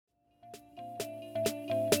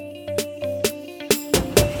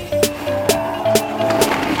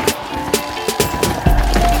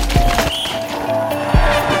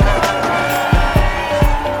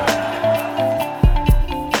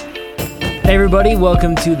everybody.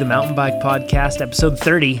 Welcome to the Mountain Bike Podcast, episode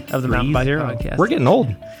 30 of the Mountain Bike Podcast. We're getting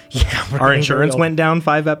old. Yeah, our insurance went down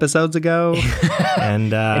 5 episodes ago.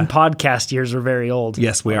 and podcast years are very old.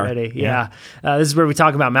 Yes, we already. are. Yeah. This is where we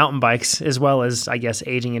talk about mountain bikes as well as, I guess,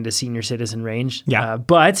 aging into senior citizen range. Yeah.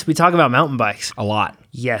 But we talk about mountain bikes. A lot.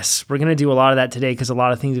 Yes, we're going to do a lot of that today because a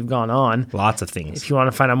lot of things have gone on. Lots of things. If you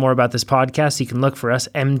want to find out more about this podcast, you can look for us,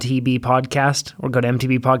 MTB Podcast, or go to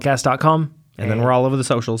mtbpodcast.com. And then we're all over the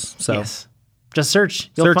socials. So yes. Just search.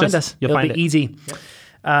 You'll find us. You'll find it. It'll be easy.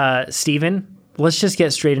 Steven, let's just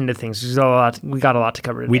get straight into things. We got a lot to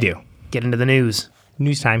cover today. We do. Get into the news.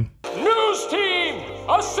 News time. News team,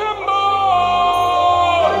 assemble!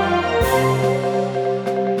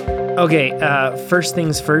 Okay, first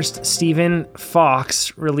things first, Steven,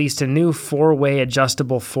 Fox released a new 4-way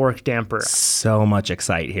adjustable fork damper. So much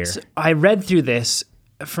excite here. So I read through this.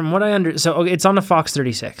 From what I it's on the Fox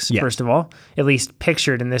 36, Yeah. first of all, at least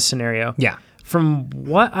pictured in this scenario. Yeah. From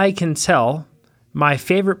what I can tell, my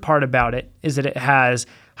favorite part about it is that it has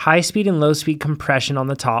high-speed and low-speed compression on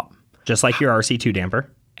the top. Just like your RC2 damper.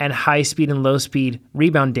 And high-speed and low-speed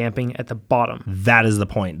rebound damping at the bottom. That is the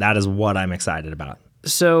point. That is what I'm excited about.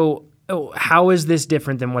 So how is this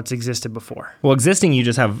different than what's existed before? Well, existing, you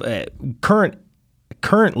just have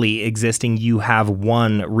currently existing, you have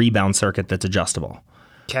one rebound circuit that's adjustable.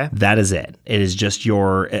 Okay. That is it. It is just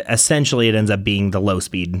essentially it ends up being the low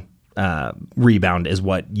speed rebound is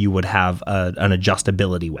what you would have an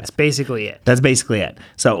adjustability with. That's basically it. That's basically it.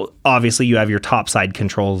 So obviously you have your top side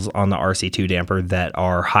controls on the RC2 damper that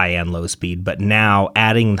are high and low speed, but now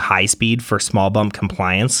adding high speed for small bump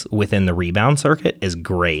compliance within the rebound circuit is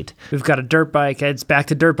great. We've got a dirt bike. It's back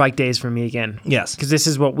to dirt bike days for me again. Yes. Because this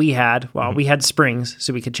is what we had. Well, we had springs,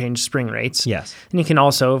 so we could change spring rates. Yes. And you can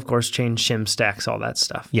also, of course, change shim stacks, all that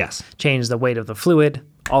stuff. Yes. Change the weight of the fluid,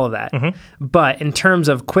 all of that. But in terms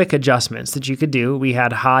of quick adjustments that you could do, we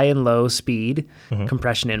had high and low speed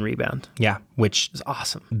compression and rebound. Yeah, which It's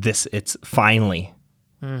awesome. it's finally.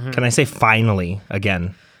 Can I say finally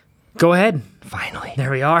again? Go ahead. Finally.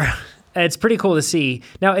 There we are. It's pretty cool to see.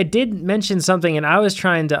 Now, it did mention something, and I was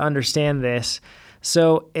trying to understand this.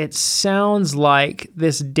 So it sounds like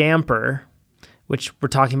this damper, which we're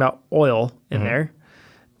talking about oil in there,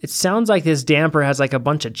 it sounds like this damper has like a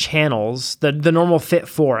bunch of channels. The normal Fit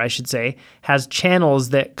 4, I should say, has channels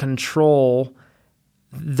that control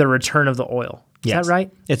the return of the oil. Is that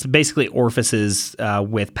right? It's basically orifices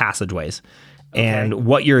with passageways. And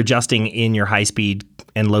what you're adjusting in your high-speed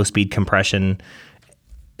and low-speed compression,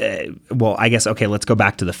 let's go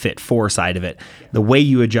back to the Fit 4 side of it. The way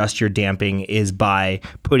you adjust your damping is by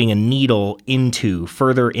putting a needle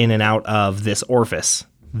further in and out of this orifice.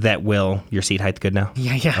 That will your seat height good now?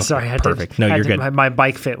 Yeah. Okay, Sorry, I perfect. No, you're good. My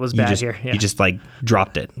bike fit was bad here. Yeah. You just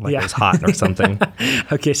dropped it like it was hot or something.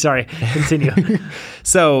 Okay, sorry. Continue.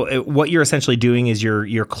 So what you're essentially doing is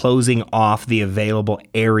you're closing off the available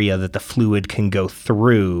area that the fluid can go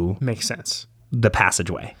through. Makes sense. The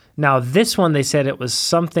passageway. Now, this one, they said it was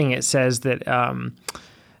something. It says that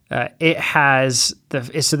it has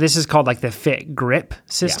so this is called like the Fit Grip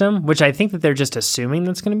system, which I think that they're just assuming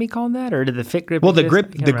that's going to be called that, or did the Fit Grip? Well,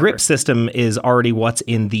 exist? the grip system is already what's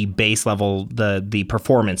in the base level, the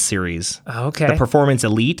Performance series. Okay. The Performance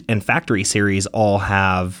Elite and Factory series all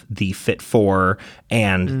have the Fit 4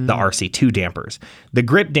 and the RC2 dampers. The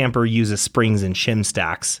grip damper uses springs and shim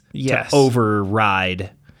stacks to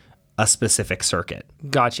override a specific circuit.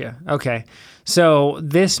 Gotcha. Okay. So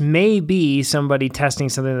this may be somebody testing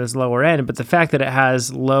something that's lower end, but the fact that it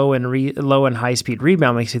has low and high speed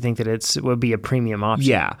rebound makes you think that it would be a premium option.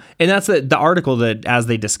 Yeah, and that's the article that, as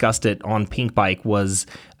they discussed it on Pink Bike, was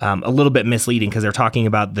a little bit misleading because they're talking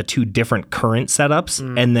about the two different current setups,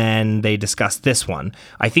 and then they discussed this one.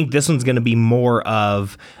 I think this one's going to be more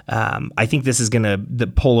of, I think this is going to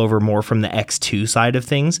pull over more from the X2 side of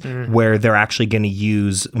things, where they're actually going to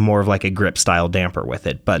use more of like a grip style damper with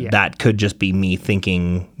it. But that could just be me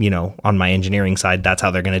thinking, on my engineering side, that's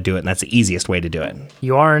how they're going to do it, and that's the easiest way to do it.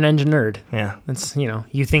 You are an engine nerd. Yeah. That's,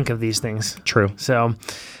 you think of these things. True. So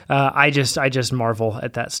I just marvel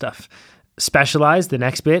at that stuff. Specialized, the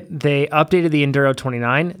next bit, they updated the Enduro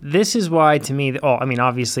 29. This is why, to me,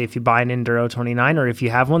 obviously, if you buy an Enduro 29 or if you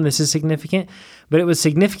have one, this is significant. But it was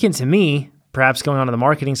significant to me, perhaps going on to the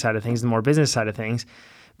marketing side of things, the more business side of things,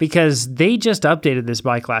 because they just updated this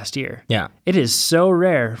bike last year. Yeah. It is so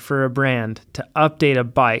rare for a brand to update a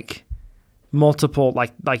bike multiple,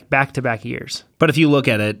 like back-to-back years. But if you look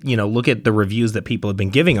at it, look at the reviews that people have been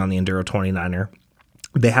giving on the Enduro 29er.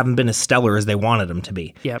 they haven't been as stellar as they wanted them to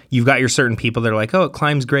be. Yep. You've got your certain people that are like, oh, it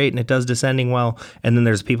climbs great and it does descending well. And then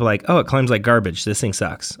there's people like, oh, it climbs like garbage. This thing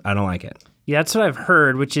sucks. I don't like it. Yeah, that's what I've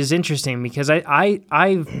heard, which is interesting because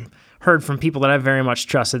I've heard from people that I very much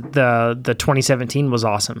trusted. The 2017 was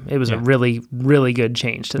awesome. It was a really, really good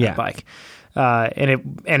change to that bike. And it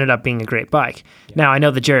ended up being a great bike. Yeah. Now I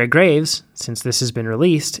know that Jared Graves, since this has been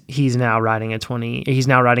released, he's now riding an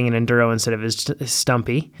enduro instead of his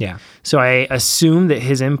Stumpy. Yeah. So I assume that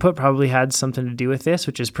his input probably had something to do with this,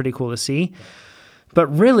 which is pretty cool to see. But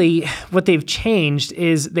really, what they've changed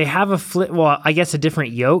is they have a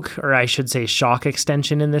different yoke, or I should say shock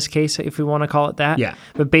extension in this case, if we want to call it that. Yeah.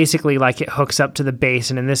 But basically, like, it hooks up to the base,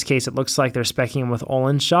 and in this case, it looks like they're speccing them with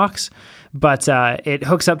Öhlins shocks. But it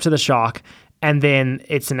hooks up to the shock, and then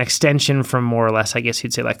it's an extension from more or less, I guess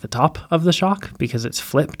you'd say, like the top of the shock, because it's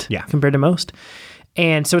flipped compared to most.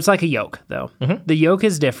 And so it's like a yoke, though. Mm-hmm. The yoke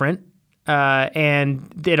is different,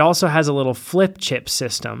 and it also has a little flip chip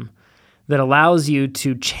system that allows you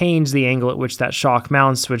to change the angle at which that shock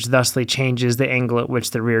mounts, which thusly changes the angle at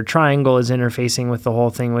which the rear triangle is interfacing with the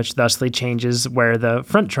whole thing, which thusly changes where the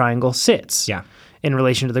front triangle sits in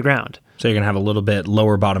relation to the ground. So you're going to have a little bit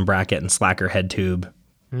lower bottom bracket and slacker head tube.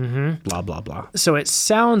 Mm-hmm. Blah, blah, blah. So it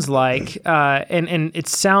sounds like, and it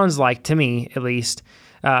sounds like, to me at least,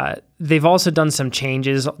 they've also done some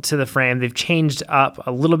changes to the frame. They've changed up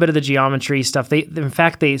a little bit of the geometry stuff. In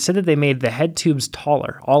fact, they said that they made the head tubes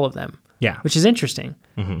taller, all of them. Yeah. Which is interesting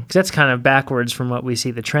because that's kind of backwards from what we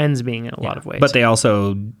see the trends being in a lot of ways. But they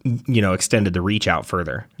also, extended the reach out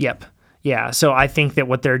further. Yep. Yeah. So I think that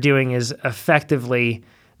what they're doing is effectively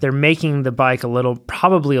they're making the bike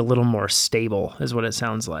probably a little more stable is what it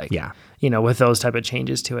sounds like. Yeah. With those type of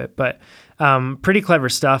changes to it. But pretty clever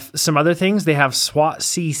stuff. Some other things, they have SWAT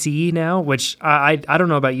CC now, which I don't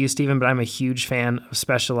know about you, Steven, but I'm a huge fan of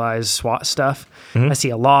Specialized SWAT stuff. Mm-hmm. I see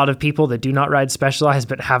a lot of people that do not ride Specialized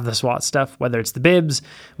but have the SWAT stuff, whether it's the bibs,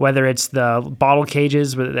 whether it's the bottle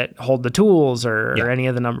cages that hold the tools or any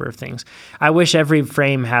of the number of things. I wish every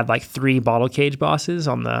frame had like 3 bottle cage bosses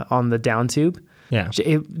on the down tube. Yeah,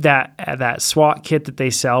 that SWAT kit that they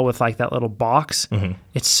sell with like that little box,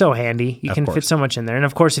 it's so handy. You can fit so much in there. And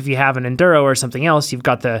of course, if you have an enduro or something else, you've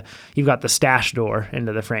got the stash door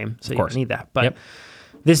into the frame, so you don't need that. But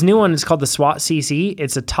this new one is called the SWAT CC.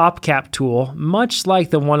 It's a top cap tool, much like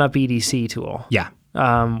the 1UP EDC tool. Yeah,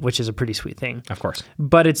 which is a pretty sweet thing. Of course,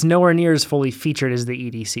 but it's nowhere near as fully featured as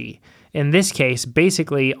the EDC. In this case,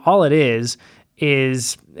 basically all it is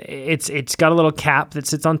it's got a little cap that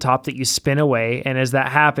sits on top that you spin away, and as that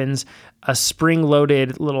happens, a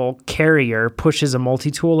spring-loaded little carrier pushes a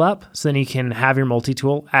multi-tool up, so then you can have your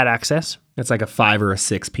multi-tool at access. It's like a 5 or a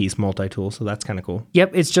 6 piece multi-tool, so that's kind of cool.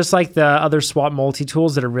 Yep, it's just like the other SWAT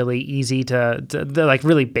multi-tools that are really easy they're like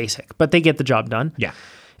really basic, but they get the job done. Yeah.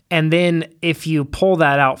 And then if you pull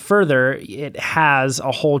that out further, it has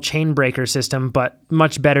a whole chain breaker system, but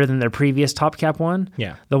much better than their previous top cap one.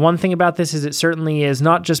 Yeah. The one thing about this is it certainly is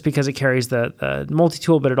not just because it carries the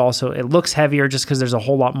multi-tool, but it looks heavier just because there's a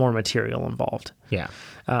whole lot more material involved. Yeah.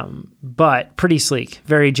 But pretty sleek,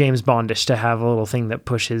 very James Bondish to have a little thing that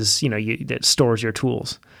pushes, that stores your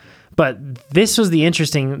tools. But this was the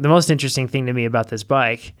most interesting thing to me about this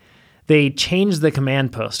bike. They changed the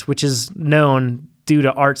command post, which is known due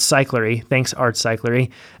to Art Cyclery, thanks Art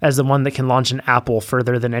Cyclery, as the one that can launch an apple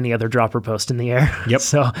further than any other dropper post in the air. Yep.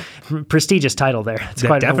 So prestigious title there. It's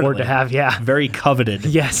quite an award to have. Yeah. Very coveted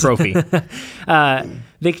trophy.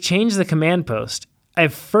 They changed the command post.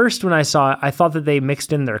 At first, when I saw it, I thought that they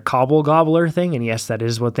mixed in their cobble gobbler thing, and yes, that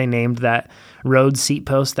is what they named that road seat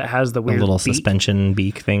post that has the weird little beak. Suspension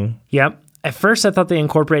beak thing. Yep. At first, I thought they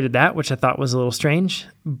incorporated that, which I thought was a little strange,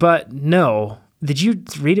 but no. Did you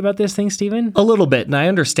read about this thing, Steven? A little bit, and I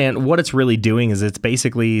understand what it's really doing is it's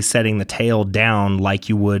basically setting the tail down like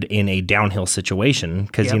you would in a downhill situation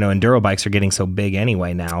because, enduro bikes are getting so big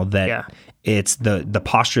anyway now that it's the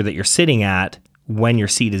posture that you're sitting at when your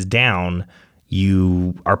seat is down,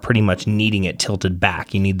 you are pretty much needing it tilted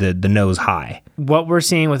back. You need the nose high. What we're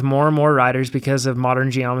seeing with more and more riders because of modern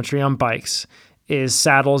geometry on bikes is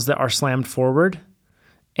saddles that are slammed forward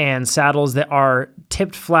and saddles that are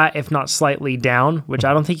tipped flat, if not slightly down, which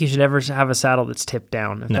I don't think you should ever have a saddle that's tipped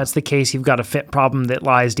down. If that's the case, you've got a fit problem that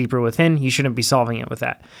lies deeper within. You shouldn't be solving it with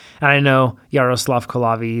that. And I know Yaroslav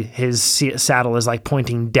Kolavi, his saddle is like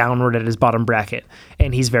pointing downward at his bottom bracket,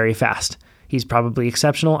 and he's very fast. He's probably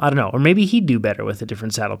exceptional. I don't know. Or maybe he'd do better with a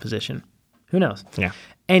different saddle position. Who knows? Yeah.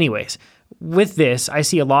 Anyways, with this, I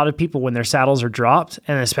see a lot of people when their saddles are dropped,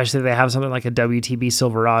 and especially if they have something like a WTB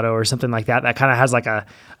Silverado or something like that, that kind of has like a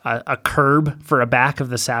curb for a back of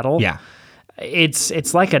the saddle. Yeah.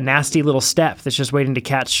 it's like a nasty little step that's just waiting to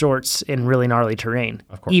catch shorts in really gnarly terrain,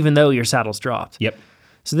 of course, even though your saddle's dropped. Yep.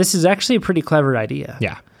 So this is actually a pretty clever idea.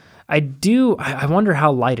 Yeah. I wonder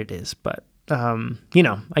how light it is, but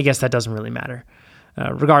I guess that doesn't really matter.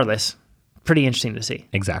 Regardless, pretty interesting to see.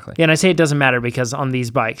 Exactly. Yeah, and I say it doesn't matter because on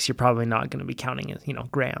these bikes, you're probably not going to be counting it,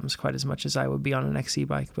 grams quite as much as I would be on an XC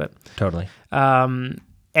bike. But Totally.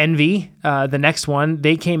 Envy, the next one,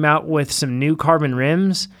 they came out with some new carbon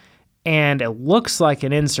rims, and it looks like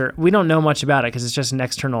an insert. We don't know much about it because it's just an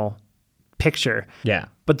external picture. Yeah.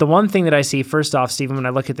 But the one thing that I see, first off, Stephen, when I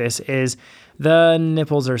look at this, is the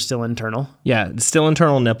nipples are still internal. Yeah, it's still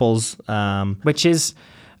internal nipples. Which is,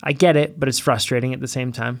 I get it, but it's frustrating at the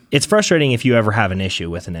same time. It's frustrating if you ever have an issue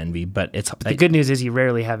with an Envy, but The good news is you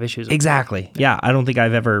rarely have issues with exactly. Yeah, I don't think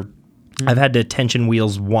I've had to tension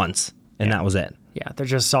wheels once, and that was it. Yeah, they're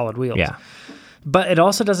just solid wheels. Yeah. But it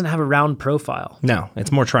also doesn't have a round profile. No,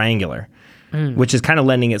 it's more triangular, which is kind of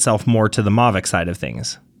lending itself more to the Mavic side of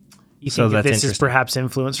things. You think that this is perhaps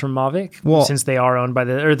influenced from Mavic? Since they are owned by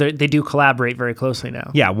they do collaborate very closely now.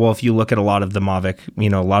 Yeah, well, if you look at a lot of the Mavic,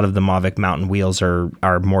 a lot of the Mavic mountain wheels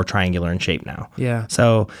are more triangular in shape now. Yeah.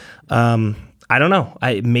 So, I don't know.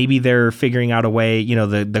 Maybe they're figuring out a way,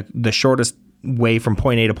 the shortest way from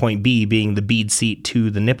point A to point B being the bead seat to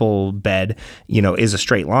the nipple bed, is a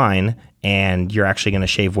straight line, and you're actually going to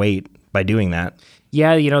shave weight by doing that.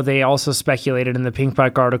 Yeah, they also speculated in the Pink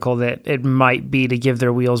Bike article that it might be to give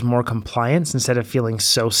their wheels more compliance instead of feeling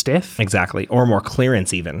so stiff. Exactly, or more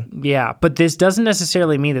clearance even. Yeah, but this doesn't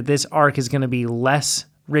necessarily mean that this arc is going to be less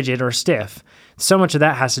rigid or stiff. So much of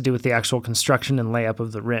that has to do with the actual construction and layup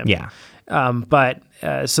of the rim. Yeah.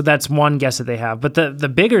 So that's one guess that they have. But the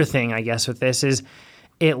bigger thing, I guess, with this is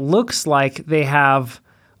it looks like they have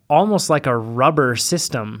almost like a rubber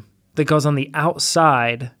system that goes on the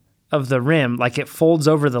outside of the rim, like it folds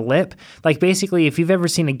over the lip. Like basically, if you've ever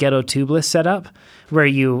seen a ghetto tubeless setup where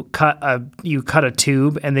you cut a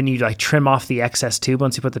tube and then you like trim off the excess tube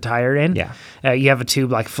once you put the tire in. Yeah. You have a tube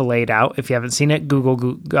like filleted out. If you haven't seen it, Google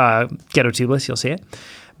ghetto tubeless, you'll see it.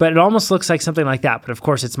 But it almost looks like something like that. But of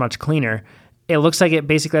course, it's much cleaner. It looks like it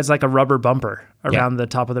basically has like a rubber bumper around the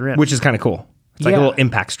top of the rim, Which is kind of cool. It's like a little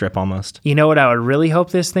impact strip almost. You know what I would really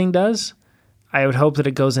hope this thing does? I would hope that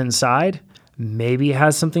it goes inside. Maybe it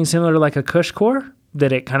has something similar to like a Cush core,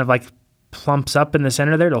 that it kind of like plumps up in the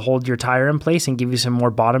center there to hold your tire in place and give you some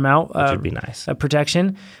more bottom out Which would be nice.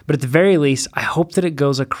 Protection. But at the very least, I hope that it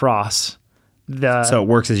goes across so it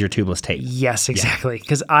works as your tubeless tape. Yes, exactly.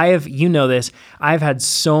 Because I've had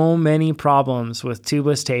so many problems with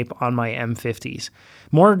tubeless tape on my M50s.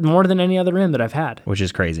 More than any other rim that I've had. Which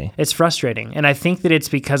is crazy. It's frustrating. And I think that it's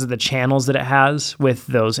because of the channels that it has with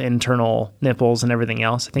those internal nipples and everything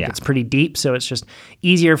else. I think it's pretty deep, so it's just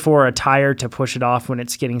easier for a tire to push it off when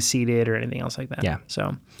it's getting seated or anything else like that. Yeah.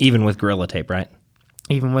 So even with Gorilla Tape, right?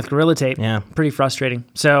 Even with Gorilla Tape. Yeah. Pretty frustrating.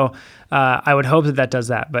 So I would hope that does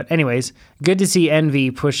that. But anyways, good to see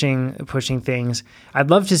Envy pushing things. I'd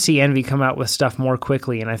love to see Envy come out with stuff more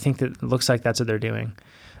quickly, and I think that it looks like that's what they're doing.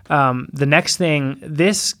 The next thing,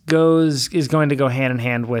 this is going to go hand in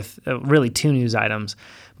hand with really two news items,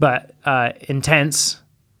 but Intense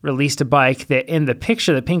released a bike that in the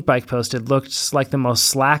picture that Pink Bike posted looks like the most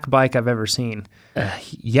slack bike I've ever seen.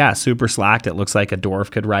 Yeah, super slacked. It looks like a dwarf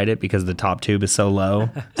could ride it because the top tube is so low.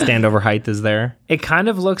 Standover height is there. It kind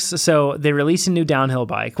of looks, so they released a new downhill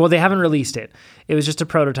bike. Well, they haven't released it. It was just a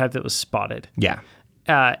prototype that was spotted. Yeah.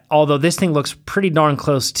 Although this thing looks pretty darn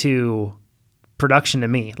close to production to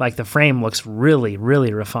me. Like the frame looks really,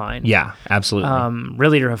 really refined. Yeah, absolutely.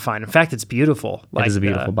 Really refined. In fact, it's beautiful. It is a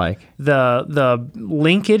beautiful bike. The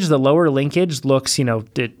linkage, the lower linkage looks,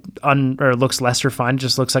 looks less refined.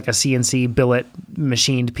 Just looks like a CNC billet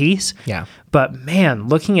machined piece. Yeah. But man,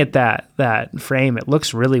 looking at that frame, it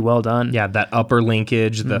looks really well done. Yeah, that upper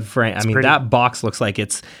linkage, the frame. I mean, pretty. that box looks like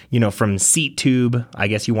it's, from seat tube, I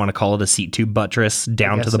guess you want to call it a seat tube buttress,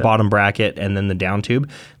 down to the bottom bracket, and then the down tube.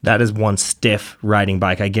 That is one stiff riding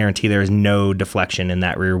bike. I guarantee there is no deflection in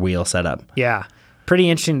that rear wheel setup. Yeah. Pretty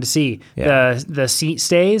interesting to see. Yeah. The seat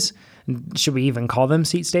stays, should we even call them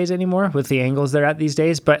seat stays anymore with the angles they're at these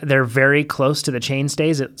days? But they're very close to the chain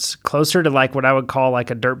stays. It's closer to like what I would call like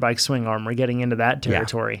a dirt bike swing arm. We're getting into that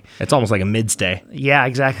territory. Yeah. It's almost like a mid-stay. Yeah,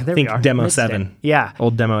 exactly. There we are. Demo Mid-stay. 7. Yeah.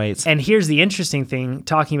 Old Demo 8s. And here's the interesting thing,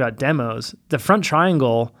 talking about demos, the front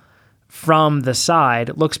triangle from the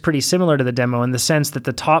side looks pretty similar to the demo in the sense that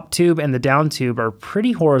the top tube and the down tube are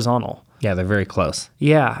pretty horizontal. Yeah, they're very close.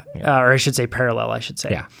 Yeah. Or I should say parallel, I should say.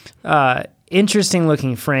 Yeah. Interesting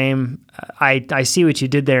looking frame. I see what you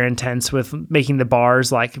did there, Intense, with making the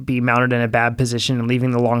bars like be mounted in a bad position and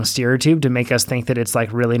leaving the long steerer tube to make us think that it's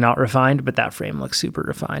like really not refined, but that frame looks super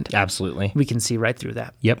refined. Absolutely. We can see right through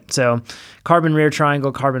that. Yep. So carbon rear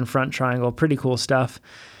triangle, carbon front triangle, pretty cool stuff.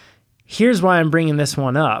 Here's why I'm bringing this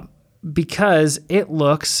one up. Because it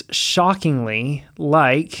looks shockingly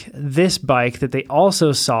like this bike that they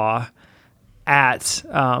also saw at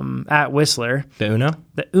Whistler. The Uno?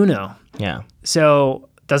 The Uno. Yeah. So,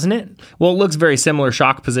 doesn't it? Well, it looks very similar.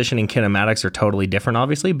 Shock position and kinematics are totally different,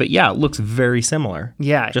 obviously. But yeah, it looks very similar.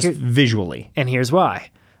 Yeah. Just visually. And here's why.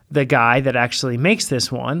 The guy that actually makes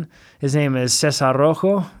this one, his name is Cesar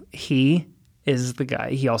Rojo. He is the guy.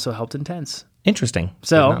 He also helped Intense. Interesting.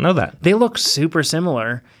 So Did not know that. They look super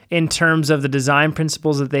similar in terms of the design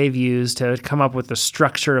principles that they've used to come up with the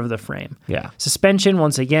structure of the frame. Yeah. Suspension,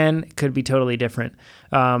 once again, could be totally different.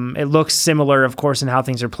 It looks similar, of course, in how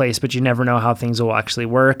things are placed, but you never know how things will actually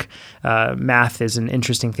work. Math is an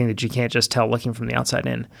interesting thing that you can't just tell looking from the outside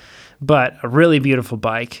in. But a really beautiful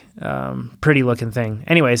bike, pretty looking thing.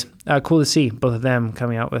 Anyways, cool to see both of them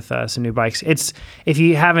coming out with some new bikes. It's, if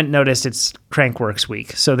you haven't noticed, it's Crankworx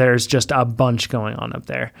week, so there's just a bunch going on up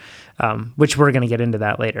there, which we're going to get into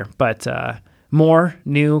that later. But more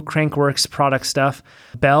new Crankworx product stuff.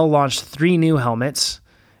 Bell launched 3 new helmets.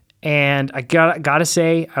 And I gotta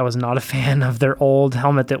say, I was not a fan of their old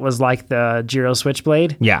helmet that was like the Giro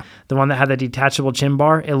Switchblade. Yeah. The one that had the detachable chin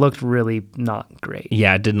bar. It looked really not great.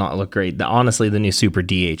 Yeah, it did not look great. Honestly, the new Super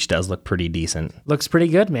DH does look pretty decent. Looks pretty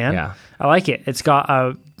good, man. Yeah. I like it. It's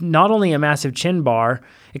got not only a massive chin bar,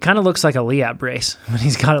 it kind of looks like a Liat brace when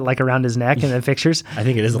he's got it like around his neck in the pictures. I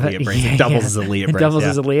think it is a Liat brace. It doubles as a Liat brace. It doubles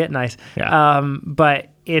as a Liat. Nice. Yeah. But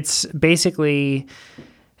it's basically...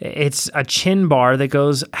 It's a chin bar that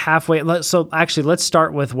goes halfway. So actually, let's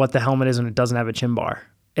start with what the helmet is when it doesn't have a chin bar.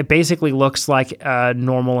 It basically looks like a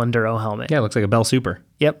normal enduro helmet. Yeah, it looks like a Bell Super.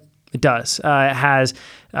 Yep, it does. It has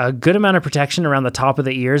a good amount of protection around the top of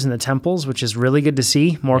the ears and the temples, which is really good to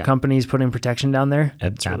see. More companies putting protection down there.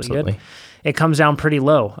 It's really Absolutely. good. It comes down pretty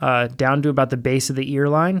low, down to about the base of the ear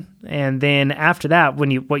line. And then after that,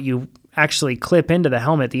 what you actually clip into the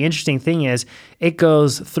helmet, the interesting thing is it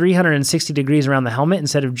goes 360 degrees around the helmet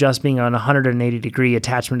instead of just being on a 180 degree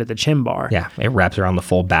attachment to the chin bar. Yeah, it wraps around the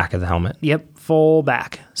full back of the helmet. Yep, full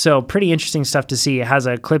back. So pretty interesting stuff to see. It has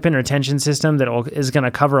a clip-in retention system that is going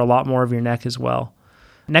to cover a lot more of your neck as well.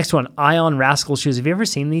 Next one, Ion Rascal shoes. Have you ever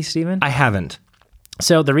seen these, Steven? I haven't.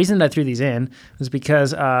 So the reason that I threw these in was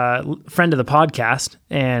because a friend of the podcast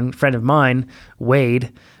and friend of mine,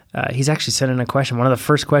 Wade, he's actually sent in a question. One of the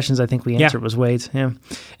first questions I think we answered was Wade's. Yeah.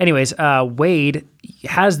 Anyways, Wade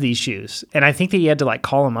has these shoes, and I think that you had to like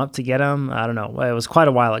call him up to get them. I don't know. It was quite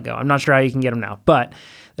a while ago. I'm not sure how you can get them now, but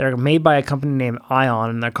they're made by a company named Ion,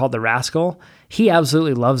 and they're called the Rascal. He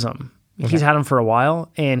absolutely loves them. Okay. He's had them for a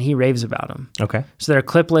while, and he raves about them. Okay. So they're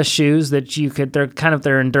clipless shoes that they're kind of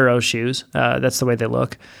their enduro shoes. That's the way they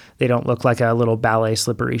look. They don't look like a little ballet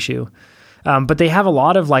slippery shoe. But they have a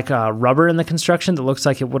lot of like rubber in the construction that looks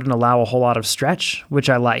like it wouldn't allow a whole lot of stretch, which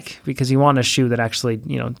I like because you want a shoe that actually,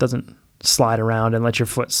 doesn't slide around and let your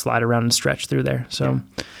foot slide around and stretch through there. So,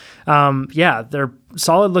 they're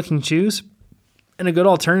solid looking shoes and a good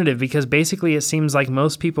alternative because basically it seems like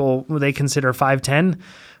most people, they consider 5'10",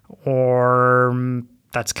 or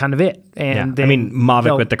that's kind of it. And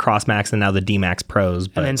Mavic with the Cross Max and now the D Max Pros.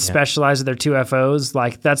 But, and then Specialized with their 2FOs.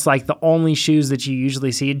 Like that's like the only shoes that you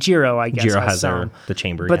usually see. Giro, I guess. Giro has the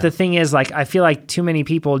chamber. But the thing is, like, I feel like too many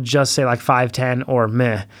people just say like 5'10" or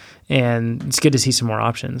meh. And it's good to see some more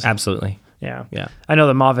options. Absolutely. Yeah. Yeah. I know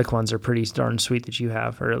the Mavic ones are pretty darn sweet that you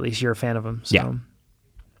have, or at least you're a fan of them. So.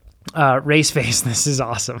 Yeah. Raceface, this is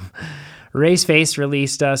awesome. Raceface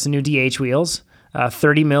released some new DH wheels.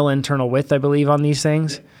 30 mil internal width, I believe, on these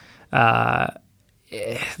things. They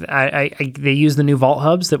use the new Vault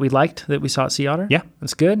hubs that we liked, that we saw at Sea Otter. Yeah.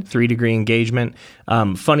 That's good. 3-degree engagement.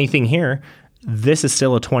 Funny thing here, this is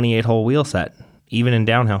still a 28-hole wheel set, even in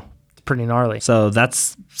downhill. It's pretty gnarly. So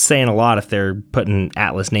that's saying a lot if they're putting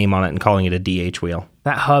Atlas name on it and calling it a DH wheel.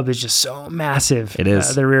 That hub is just so massive. It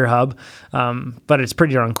is. The rear hub. But it's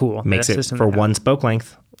pretty darn cool. Makes it for one spoke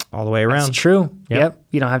length all the way around. That's true. Yep.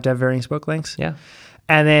 You don't have to have varying spoke lengths. Yeah.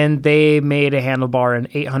 And then they made a handlebar in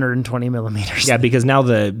 820 millimeters. Yeah, because now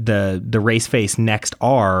the Raceface Next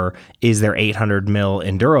R is their 800 mil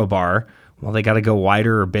enduro bar. Well, they got to go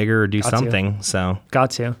wider or bigger or do something. Got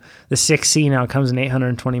to. The 6C now comes in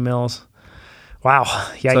 820 mils. Wow.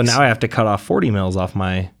 Yikes. So now I have to cut off 40 mils off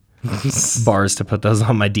my bars to put those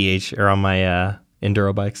on my DH or on my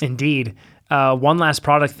enduro bikes. Indeed. one last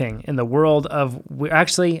product thing in the world of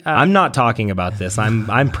I'm not talking about this.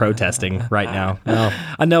 I'm protesting right now. No.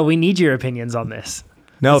 I know we need your opinions on this.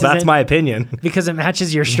 No, This that's isn't- my opinion. Because it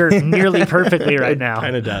matches your shirt nearly perfectly right now.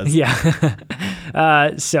 Kinda does. Yeah.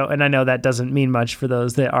 And I know that doesn't mean much for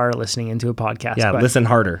those that are listening into a podcast. Yeah, but listen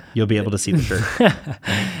harder. You'll be able to see the shirt.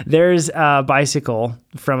 there's a bicycle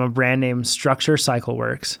from a brand named Structure Cycle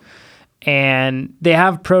Works. And they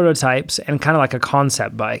have prototypes and kind of like a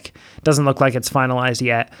concept bike. Doesn't look like it's finalized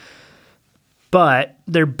yet. But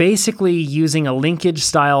they're basically using a linkage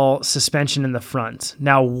style suspension in the front.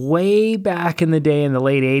 Now, way back in the day in the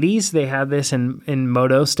late 80s, they had this in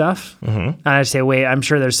moto stuff. Mm-hmm. And I say, wait, I'm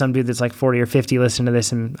sure there's some dude that's like 40 or 50 listening to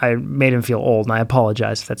this, and I made him feel old, and I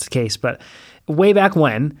apologize if that's the case. But way back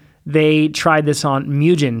when, they tried this on,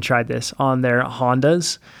 Mugen tried this on their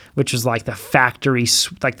Hondas, which was like the factory,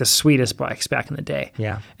 like the sweetest bikes back in the day.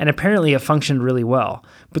 Yeah. And apparently it functioned really well.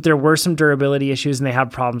 But there were some durability issues, and they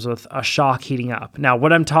had problems with a shock heating up. Now,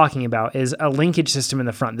 what I'm talking about is a linkage system in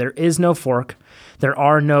the front. There is no fork. There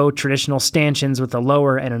are no traditional stanchions with a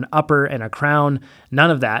lower and an upper and a crown.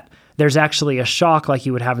 None of that. There's actually a shock like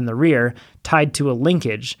you would have in the rear tied to a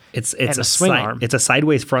linkage. It's and a swing arm. It's a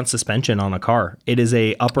sideways front suspension on a car. It is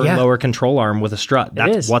a upper Yeah. lower control arm with a strut.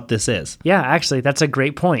 That's is. what this is. Yeah, actually, that's a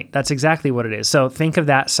great point. That's exactly what it is. So think of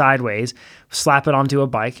that sideways, slap it onto a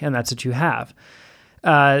bike, and that's what you have.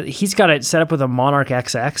 He's got it set up with a Monarch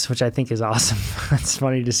XX, which I think is awesome. That's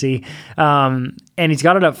funny to see. And he's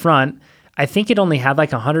got it up front. I think it only had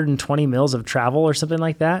like 120 mils of travel or something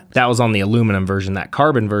like that. That was on the aluminum version. That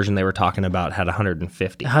carbon version they were talking about had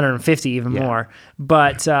 150. 150 even more.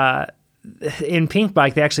 But in Pink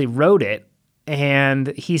Bike, they actually rode it, and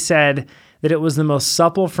he said that it was the most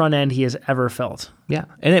supple front end he has ever felt. Yeah,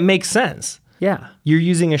 and it makes sense. Yeah. You're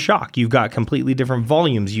using a shock. You've got completely different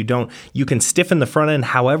volumes. You can stiffen the front end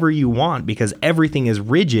however you want because everything is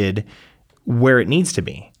rigid where it needs to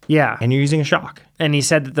be. Yeah. And you're using a shock. And he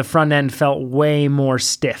said that the front end felt way more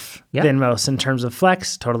stiff Yeah. than most in terms of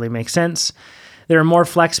flex. Totally makes sense. There are more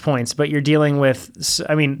flex points, but you're dealing with,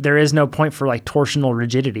 there is no point for like torsional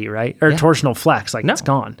rigidity, right? Or torsional flex, like it's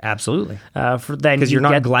gone. Absolutely. Because You're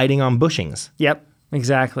not gliding on bushings. Yep,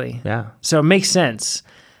 exactly. Yeah. So it makes sense.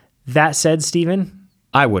 That said, Steven,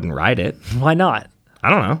 I wouldn't ride it. why not? I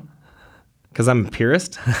don't know. Because I'm a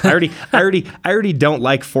purist. I already don't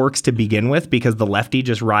like forks to begin with because the lefty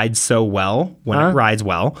just rides so well when it rides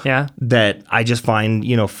well. Yeah. That I just find,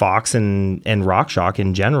 Fox and RockShox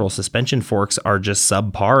in general, suspension forks are just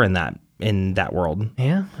subpar in that world.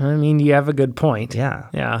 Yeah, I mean, you have a good point. Yeah.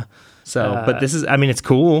 Yeah. So, but this is, it's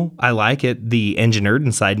cool. I like it. The engineer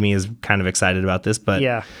inside me is kind of excited about this, but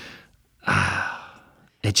Yeah.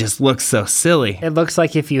 it just looks so silly. It looks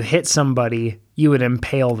like if you hit somebody, you would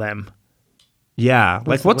impale them. Yeah.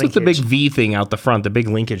 Like what's with the big linkage. V thing out the front, the big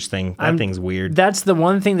linkage thing? That thing's weird. That's the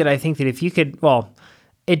one thing that I think that if you could,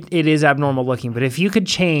 it is abnormal looking, but if you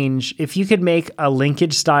could make a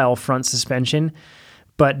linkage style front suspension,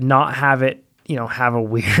 but not have it, have a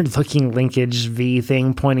weird looking linkage V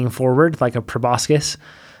thing pointing forward, like a proboscis,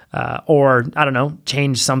 or I don't know,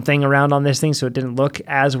 change something around on this thing so it didn't look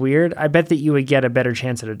as weird, I bet that you would get a better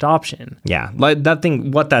chance at adoption. Yeah, like that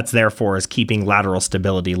thing, what that's there for is keeping lateral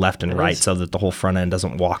stability left and right so that the whole front end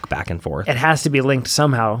doesn't walk back and forth. It has to be linked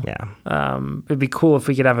somehow. Yeah. It'd be cool if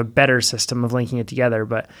we could have a better system of linking it together,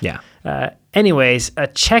 but Yeah. Anyways,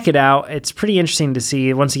 check it out. It's pretty interesting to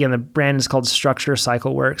see. Once again, the brand is called Structure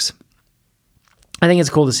Cycle Works. I think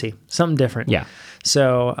it's cool to see something different. Yeah.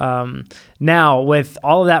 So now with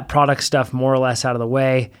all of that product stuff more or less out of the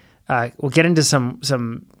way, we'll get into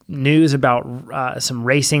some news about some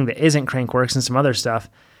racing that isn't Crankworx and some other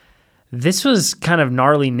stuff. This was kind of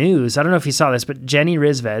gnarly news. I don't know if you saw this, but Jenny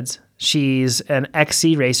Rissveds, she's an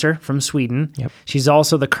XC racer from Sweden. Yep. She's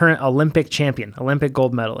also the current Olympic champion, Olympic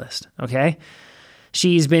gold medalist. Okay.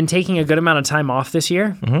 She's been taking a good amount of time off this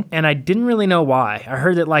year, and I didn't really know why. I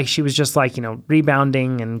heard that she was just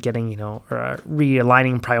rebounding and getting,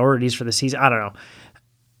 realigning priorities for the season. I don't know.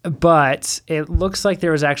 But it looks like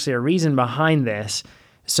there was actually a reason behind this.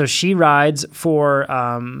 So she rides for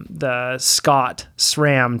the Scott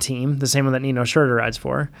SRAM team, the same one that Nino Schurter rides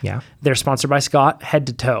for. Yeah. They're sponsored by Scott head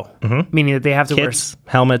to toe, meaning that they have to Kits,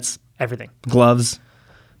 helmets, wear everything. gloves,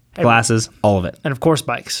 glasses, all of it. And of course,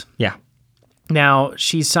 bikes. Yeah. Now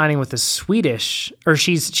she's signing with the Swedish, or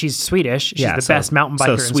she's Swedish. She's the best mountain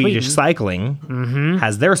biker in Swedish Sweden. Cycling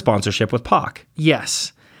has their sponsorship with POC.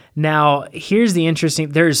 Yes. Now here's the interesting.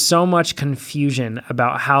 There's so much confusion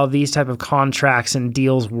about how these type of contracts and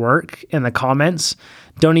deals work in the comments.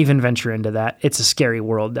 Don't even venture into that. It's a scary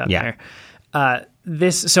world down there.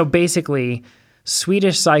 So basically,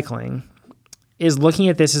 Swedish Cycling is looking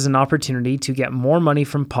at this as an opportunity to get more money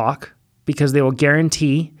from POC because they will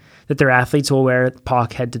guarantee that their athletes will wear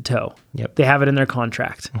POC head to toe. Yep. They have it in their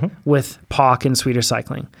contract with POC and Swedish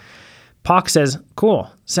Cycling. POC says, cool,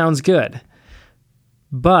 sounds good.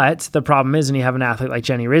 But the problem is when you have an athlete like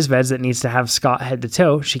Jenny Rissveds that needs to have Scott head to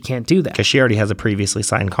toe, she can't do that. Because she already has a previously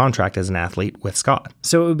signed contract as an athlete with Scott.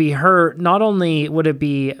 So it would be her, not only would it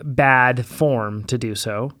be bad form to do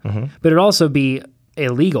so, but it'd also be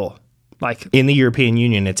illegal. Like, In the European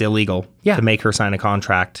Union, it's illegal Yeah. to make her sign a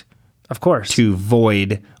contract of course. to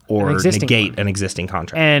void or An existing negate one. an existing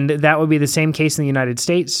contract. And that would be the same case in the United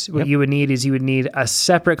States. What you would need is you would need a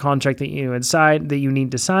separate contract that you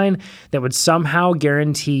need to sign that would somehow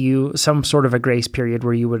guarantee you some sort of a grace period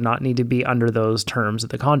where you would not need to be under those terms of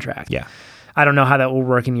the contract. Yeah. I don't know how that will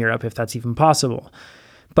work in Europe, if that's even possible.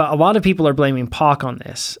 But a lot of people are blaming POC on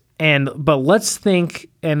this. But let's think,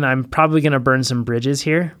 and I'm probably going to burn some bridges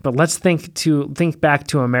here, but let's think back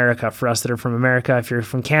to America for us that are from America. If you're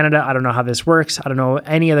from Canada, I don't know how this works. I don't know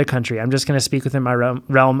any other country. I'm just going to speak within my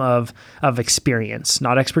realm of experience,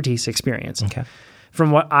 not expertise, experience. Okay.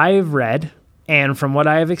 From what I've read and from what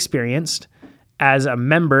I have experienced as a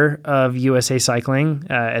member of USA Cycling,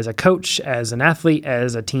 as a coach, as an athlete,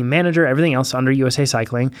 as a team manager, everything else under USA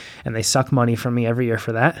Cycling, and they suck money from me every year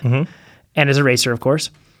for that, and as a racer, of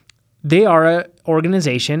course. They are an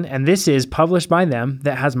organization, and this is published by them,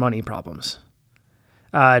 that has money problems.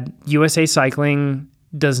 USA Cycling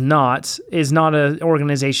is not an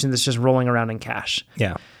organization that's just rolling around in cash.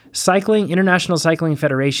 Yeah. International cycling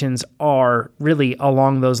federations are really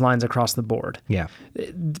along those lines across the board. Yeah.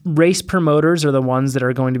 Race promoters are the ones that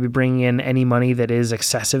are going to be bringing in any money that is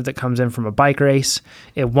excessive that comes in from a bike race.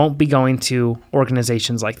 It won't be going to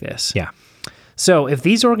organizations like this. Yeah. So if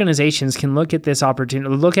these organizations can look at this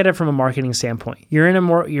opportunity, look at it from a marketing standpoint, you're in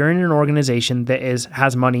an organization that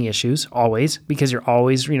has money issues always, because you're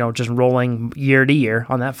always, just rolling year to year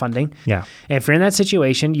on that funding. Yeah. And if you're in that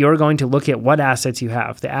situation, you're going to look at what assets you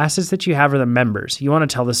have. The assets that you have are the members. You want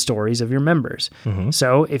to tell the stories of your members.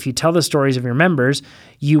 So if you tell the stories of your members,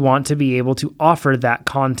 you want to be able to offer that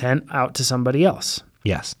content out to somebody else.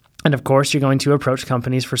 Yes. And of course, you're going to approach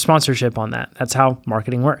companies for sponsorship on that. That's how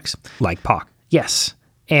marketing works. Like POC. Yes,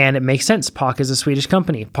 and it makes sense. POC is a Swedish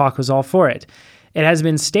company. POC was all for it. It has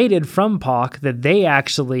been stated from POC that they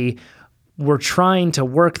actually were trying to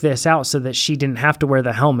work this out so that she didn't have to wear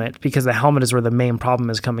the helmet, because the helmet is where the main problem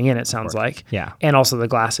is coming in, it sounds like. Yeah. And also the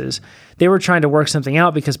glasses. They were trying to work something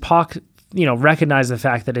out because POC, recognized the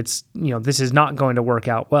fact that it's, this is not going to work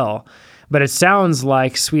out well. But it sounds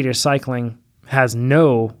like Swedish Cycling has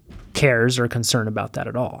no cares or concern about that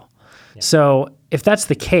at all. Yeah. So if that's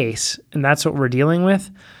the case, and that's what we're dealing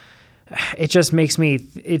with, it just makes me,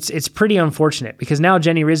 it's pretty unfortunate, because now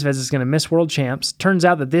Jenny Rissveds is going to miss World Champs. Turns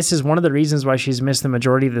out that this is one of the reasons why she's missed the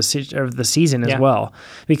majority of the season as well,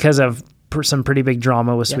 because of some pretty big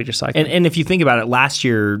drama with Swedish Cycling. And if you think about it, last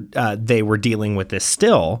year they were dealing with this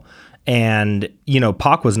still. And,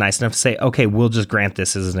 POC was nice enough to say, okay, we'll just grant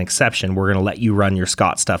this as an exception. We're going to let you run your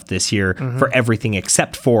Scott stuff this year for everything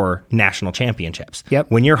except for national championships. Yep.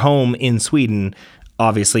 When you're home in Sweden,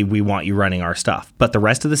 obviously we want you running our stuff. But the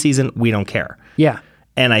rest of the season, we don't care. Yeah.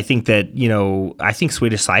 And I think that, I think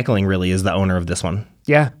Swedish Cycling really is the owner of this one.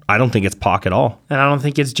 Yeah. I don't think it's POC at all. And I don't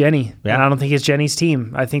think it's Jenny. Yeah. And I don't think it's Jenny's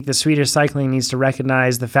team. I think the Swedish Cycling needs to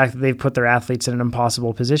recognize the fact that they've put their athletes in an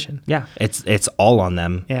impossible position. Yeah. It's all on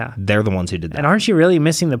them. Yeah. They're the ones who did that. And aren't you really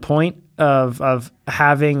missing the point of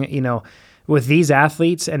having, with these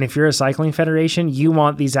athletes, and if you're a cycling federation, you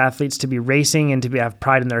want these athletes to be racing and to have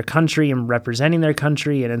pride in their country and representing their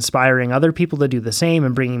country and inspiring other people to do the same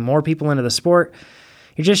and bringing more people into the sport.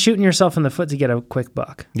 You're just shooting yourself in the foot to get a quick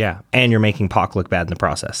buck. Yeah. And you're making POC look bad in the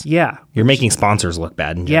process. Yeah. You're making sponsors look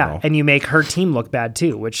bad in general. Yeah. And you make her team look bad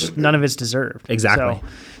too, which none of it's deserved. Exactly. So,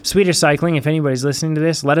 Swedish Cycling, if anybody's listening to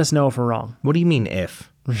this, let us know if we're wrong. What do you mean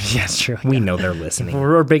if? Yeah, it's true. We know they're listening.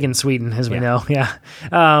 We're big in Sweden, as we know. Yeah.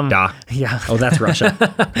 Da. Yeah. Oh, that's Russia.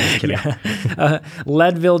 Kidding.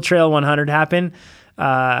 Leadville Trail 100 happened.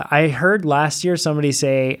 I heard last year somebody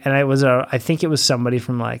say, and I think it was somebody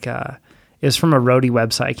from it was from a roadie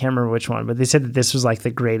website. I can't remember which one, but they said that this was like the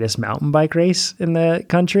greatest mountain bike race in the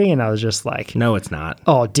country. And I was just like, No, it's not.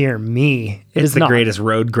 oh, dear me. It's the not. greatest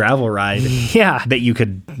road gravel ride Yeah. that you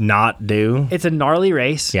could not do. It's a gnarly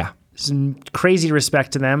race. Yeah. Crazy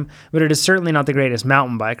respect to them, but it is certainly not the greatest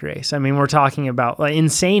mountain bike race. I mean, we're talking about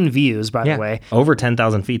insane views, by the way. Over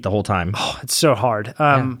 10,000 feet the whole time. Oh, it's so hard.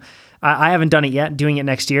 I haven't done it yet. Doing it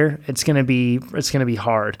next year, it's gonna be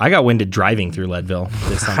hard. I got winded driving through Leadville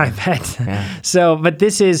this summer. I bet. Yeah. But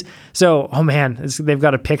oh man, they've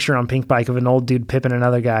got a picture on Pink Bike of an old dude pipping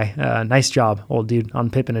another guy. Nice job, old dude, on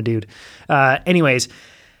pipping a dude. Anyways,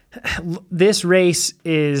 this race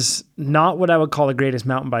is not what I would call the greatest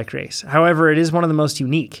mountain bike race. However, it is one of the most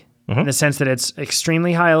unique. In the sense that it's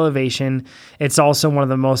extremely high elevation. It's also one of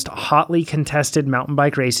the most hotly contested mountain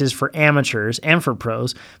bike races for amateurs and for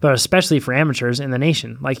pros, but especially for amateurs in the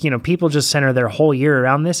nation. People just center their whole year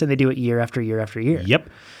around this, and they do it year after year after year. Yep.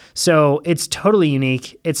 So it's totally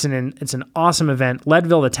unique. It's an awesome event.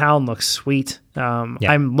 Leadville, the town, looks sweet.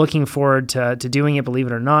 I'm looking forward to doing it, believe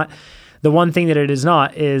it or not. The one thing that it is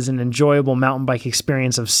not is an enjoyable mountain bike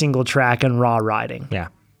experience of single track and raw riding. Yeah.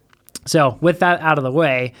 So with that out of the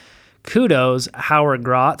way, kudos, Howard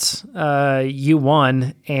Grotz. You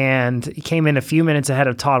won and came in a few minutes ahead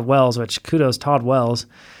of Todd Wells, which kudos Todd Wells.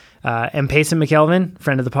 And Payson McKelvin,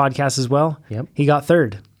 friend of the podcast as well. Yep. He got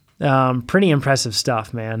third. Pretty impressive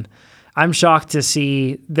stuff, man. I'm shocked to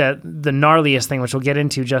see that the gnarliest thing, which we'll get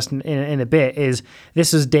into just in a bit, is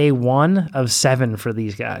this is day 1 of 7 for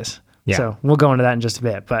these guys. Yeah. So we'll go into that in just a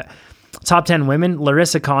bit. But top 10 women,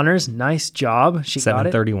 Larissa Connors, nice job. She got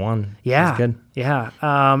it. 7:31. Yeah. That's good. Yeah.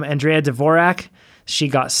 Andrea Dvorak, she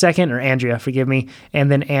got second, or Andrea, forgive me.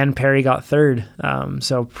 And then Ann Perry got third.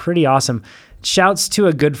 So pretty awesome. Shouts to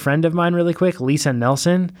a good friend of mine really quick, Lisa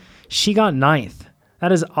Nelson. She got 9th.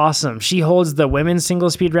 That is awesome. She holds the women's single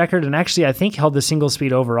speed record, and actually I think held the single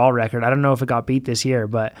speed overall record. I don't know if it got beat this year,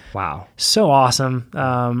 but wow, so awesome.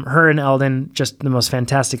 Her and Eldon, just the most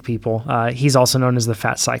fantastic people. He's also known as the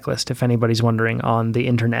Fat Cyclist. If anybody's wondering on the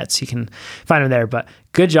internets, you can find him there. But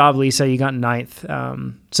good job, Lisa. You got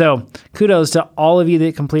 9th. So kudos to all of you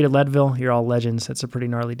that completed Leadville. You're all legends. That's a pretty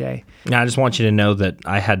gnarly day. Now, I just want you to know that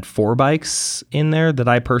I had 4 bikes in there that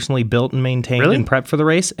I personally built and maintained and prepped for the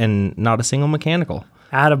race, and not a single mechanical.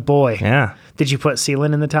 Attaboy. Yeah. Did you put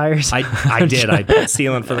sealant in the tires? I did. I put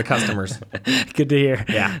sealant for the customers. Good to hear.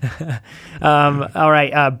 Yeah. All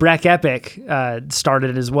right. Breck Epic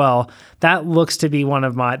started as well. That looks to be one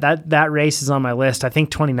of my that race is on my list. I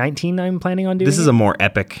think 2019 I'm planning on doing. This is a more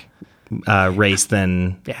epic race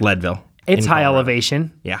than Leadville. It's high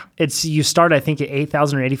elevation. Yeah. You start, I think, at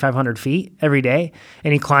 8,000 or 8,500 feet every day,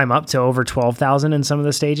 and you climb up to over 12,000 in some of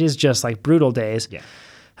the stages, just like brutal days. Yeah.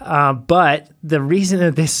 But the reason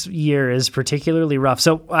that this year is particularly rough.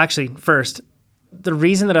 So actually, first, the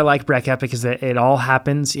reason that I like Breck Epic is that it all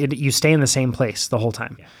happens. You stay in the same place the whole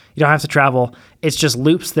time. Yeah. You don't have to travel. It's just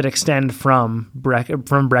loops that extend from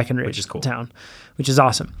Breckenridge, which is cool. town, which is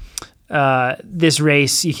awesome. This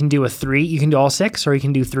race, you can do a 3. You can do all 6, or you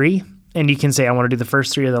can do 3. And you can say, I want to do the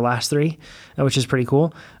first 3 or the last 3, which is pretty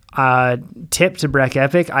cool. Tip to Breck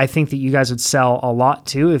Epic, I think that you guys would sell a lot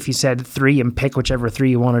too if you said 3 and pick whichever 3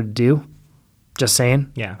 you wanted to do. Just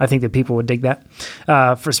saying. Yeah. I think that people would dig that.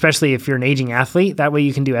 Especially if you're an aging athlete, that way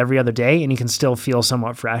you can do every other day and you can still feel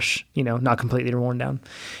somewhat fresh, not completely worn down.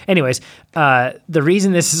 Anyways, the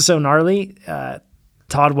reason this is so gnarly,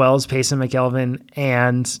 Todd Wells, Payson McKelvin,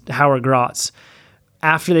 and Howard Grotz,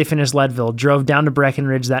 after they finished Leadville, drove down to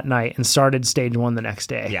Breckenridge that night and started stage 1 the next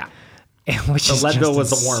day. Yeah. So Leadville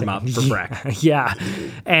was a warm-up for Breck. Yeah.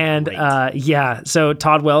 And so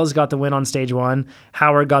Todd Wells got the win on stage 1.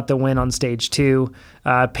 Howard got the win on stage 2.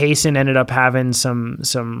 Payson ended up having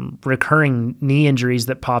some recurring knee injuries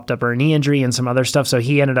that popped up, or a knee injury and some other stuff, so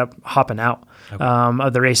he ended up hopping out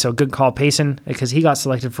of the race. So good call, Payson, because he got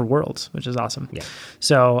selected for Worlds, which is awesome. Yeah.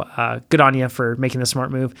 So good on you for making the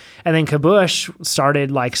smart move. And then Kabush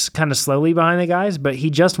started kind of slowly behind the guys, but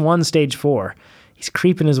he just won stage 4. He's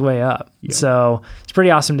creeping his way up. Yeah. So it's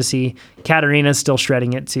pretty awesome to see. Katarina's still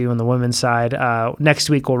shredding it too on the women's side. Next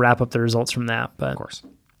week we'll wrap up the results from that. But of course.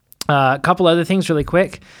 A couple other things really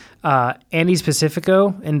quick. Andes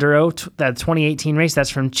Pacifico Enduro, that 2018 race,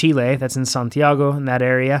 that's from Chile. That's in Santiago, in that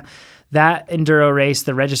area. That Enduro race,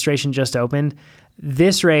 the registration just opened.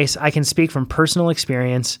 This race, I can speak from personal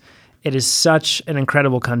experience. It is such an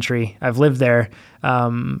incredible country. I've lived there.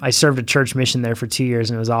 I served a church mission there for 2 years,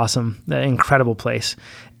 and it was awesome. An incredible place.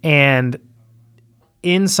 And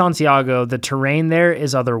in Santiago, the terrain there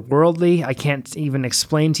is otherworldly. I can't even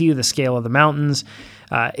explain to you the scale of the mountains.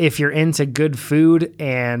 If you're into good food,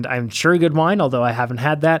 and I'm sure good wine, although I haven't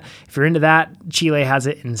had that, if you're into that, Chile has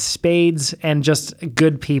it in spades, and just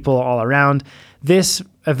good people all around. this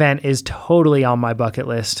event is totally on my bucket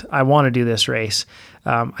list. I want to do this race.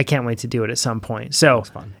 I can't wait to do it at some point. So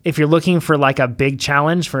if you're looking for like a big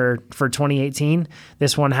challenge for 2018,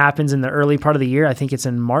 this one happens in the early part of the year. I think it's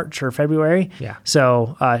in March or February. Yeah.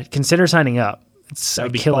 So consider signing up. It's That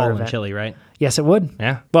would a be killer fall event. and chilly, right? Yes, it would.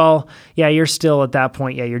 Yeah. Well, yeah, you're still at that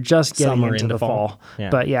point. Yeah, you're just getting Summer into into the fall. fall. Yeah.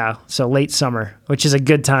 But yeah, so late summer, which is a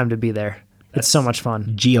good time to be there. It's so much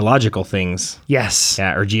fun. Geological things. Yes.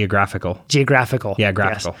 Yeah, or geographical. Geographical. Yeah,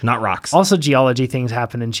 graphical, Yes. not rocks. Also, geology things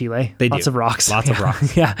happen in Chile. They Lots do. of rocks. Lots of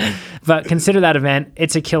rocks. Yeah. But consider that event.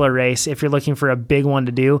 It's a killer race. If you're looking for a big one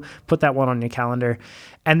to do, put that one on your calendar.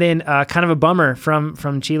 And then kind of a bummer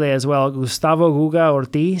from Chile as well. Gustavo Guga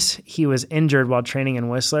Ortiz, he was injured while training in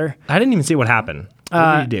Whistler. I didn't even see what happened.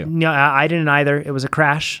 What did he do? No, I didn't either. It was a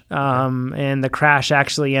crash. And the crash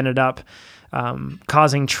actually ended up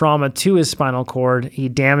causing trauma to his spinal cord. He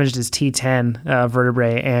damaged his T10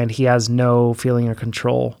 vertebrae, and he has no feeling or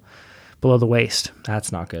control below the waist.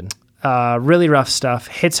 That's not good. Really rough stuff.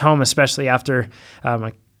 Hits home, especially after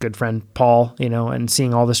my good friend Paul, and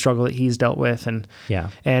seeing all the struggle that he's dealt with,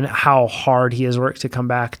 and how hard he has worked to come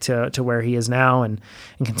back to where he is now, and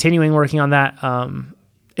continuing working on that.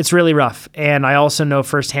 It's really rough. And I also know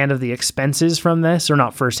firsthand of the expenses from this, or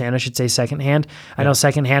not firsthand, I should say secondhand. I know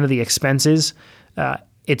secondhand of the expenses.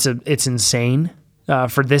 It's insane.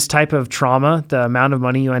 For this type of trauma, the amount of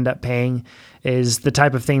money you end up paying is the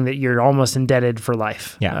type of thing that you're almost indebted for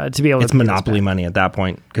life. Yeah. To be able it's to pay this monopoly back. money at that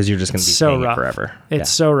point because you're just going to be So paying rough. it forever.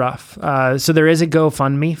 It's so rough. So there is a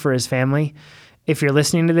GoFundMe for his family. If you're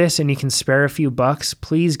listening to this and you can spare a few bucks,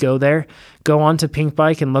 please go there. Go on to Pink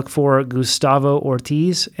Bike and look for Gustavo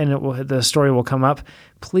Ortiz, and the story will come up.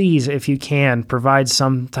 Please, if you can, provide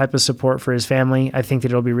some type of support for his family. I think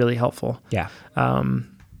that it'll be really helpful. Yeah.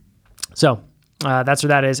 So that's what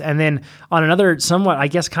that is. And then on another somewhat, I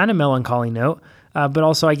guess, kind of melancholy note, but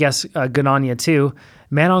also, I guess, good on you too,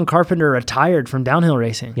 Manon Carpenter retired from downhill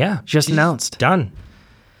racing. Yeah. Just announced. Done.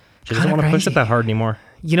 She doesn't Kinda want to push crazy. it that hard anymore.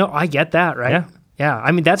 I get that, right? Yeah. Yeah.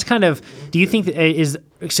 I mean, that's kind of, do you think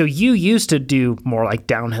so you used to do more like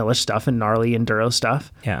downhillish stuff and gnarly enduro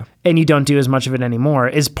stuff. Yeah. And you don't do as much of it anymore.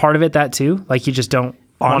 Is part of it that too? Like you just don't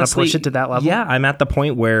want to push it to that level? Yeah, I'm at the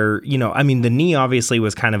point where, the knee obviously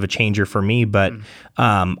was kind of a changer for me, but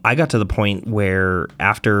I got to the point where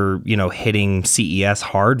after, hitting CES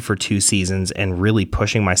hard for 2 seasons and really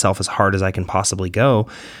pushing myself as hard as I can possibly go,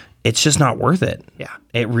 it's just not worth it. Yeah.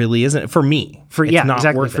 It really isn't for me. It's not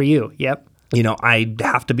exactly. worth For it. you. Yep. I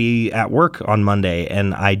have to be at work on Monday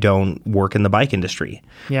and I don't work in the bike industry.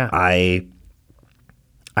 Yeah. I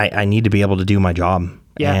need to be able to do my job.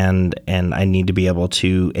 Yeah. And I need to be able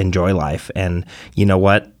to enjoy life. And you know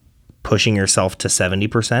what? Pushing yourself to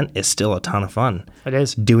 70% is still a ton of fun. It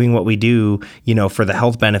is. Doing what we do, for the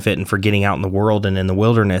health benefit and for getting out in the world and in the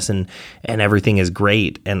wilderness and everything is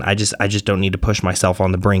great. And I just don't need to push myself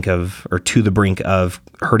on the brink of, or to the brink of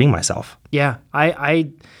hurting myself. Yeah.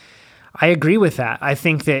 I agree with that. I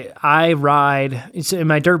think that I ride in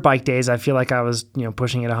my dirt bike days. I feel like I was,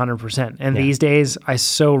 pushing it 100%. And these days, I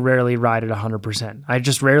so rarely ride at 100%. I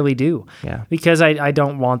just rarely do. Yeah. Because I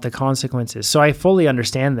don't want the consequences. So I fully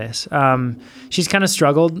understand this. She's kind of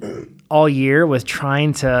struggled all year with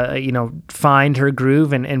trying to, find her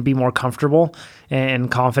groove and be more comfortable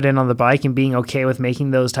and confident on the bike and being okay with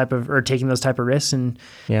taking those type of risks. And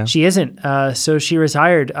she isn't. So she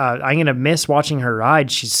retired. I'm going to miss watching her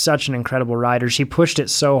ride. She's such an incredible rider. She pushed it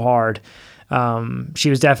so hard. She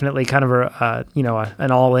was definitely kind of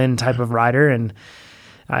an all-in type of rider. And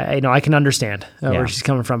I can understand where she's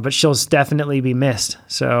coming from, but she'll definitely be missed.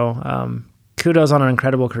 So kudos on an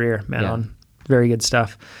incredible career, Manon. Yeah. Very good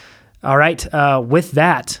stuff. All right. With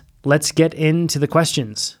that, let's get into the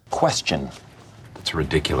questions. Question. It's a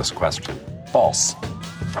ridiculous question. False.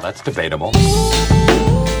 Well, that's debatable.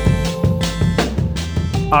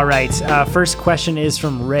 All right. First question is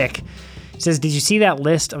from Rick. It says, did you see that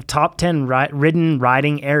list of top 10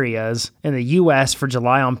 riding areas in the U.S. for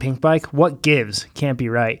July on Pink Bike? What gives? Can't be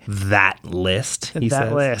right. That list, he that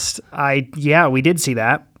says. List. We did see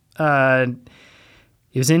that.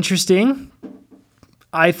 It was interesting.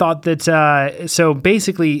 I thought that, so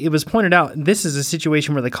basically it was pointed out, this is a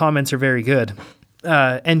situation where the comments are very good.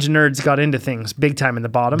 Engine Nerds got into things big time in the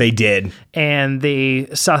bottom. They did. And they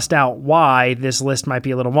sussed out why this list might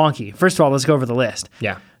be a little wonky. First of all, let's go over the list.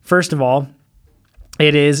 Yeah. First of all,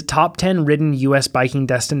 it is top 10 ridden U.S. biking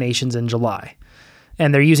destinations in July.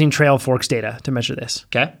 And they're using Trail Forks data to measure this.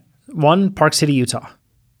 Okay. 1, Park City, Utah.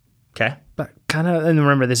 Okay. But and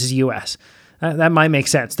remember, this is U.S. That might make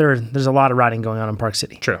sense. There's a lot of riding going on in Park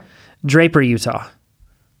City. True. Draper, Utah.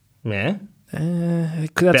 Yeah.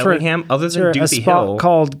 That's Bellingham, other than where a Duthie spot Hill.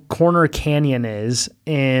 called Corner Canyon is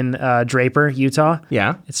in Draper, Utah.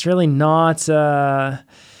 Yeah. It's really not.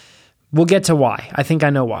 We'll get to why. I think I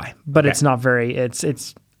know why, but it's not very. It's.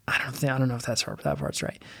 I don't know if that part's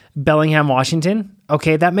right. Bellingham, Washington.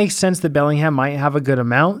 Okay, that makes sense that Bellingham might have a good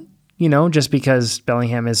amount. Just because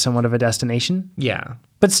Bellingham is somewhat of a destination. Yeah.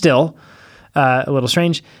 But still, a little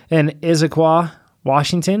strange. And Issaquah,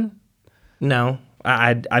 Washington. No.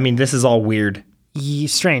 I mean, this is all weird.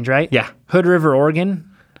 Strange, right? Yeah. Hood River, Oregon.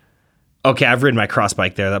 Okay, I've ridden my cross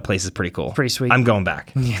bike there. That place is pretty cool. Pretty sweet. I'm going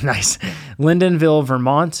back. Yeah, nice. Lyndonville,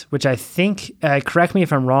 Vermont, which I think, correct me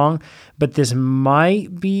if I'm wrong, but this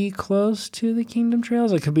might be close to the Kingdom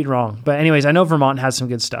Trails. I could be wrong. But anyways, I know Vermont has some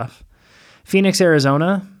good stuff. Phoenix,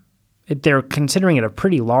 Arizona. They're considering it a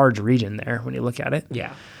pretty large region there when you look at it.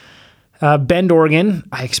 Yeah. Bend, Oregon.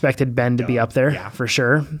 I expected Bend to be up there for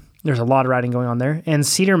sure. There's a lot of riding going on there. And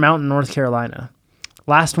Cedar Mountain, North Carolina.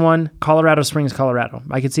 Last one, Colorado Springs, Colorado.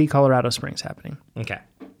 I could see Colorado Springs happening.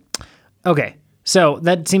 Okay, so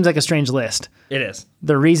that seems like a strange list. It is.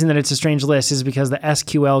 The reason that it's a strange list is because the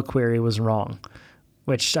SQL query was wrong,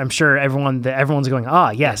 which I'm sure everyone's going,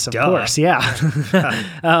 yes, of course,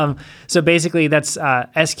 yeah. So basically, that's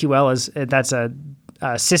SQL that's a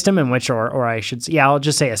system in which, or I should say, I'll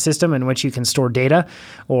just say a system in which you can store data,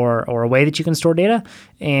 or a way that you can store data.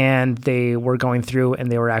 And they were going through,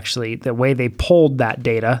 and they were actually, the way they pulled that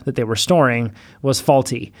data that they were storing was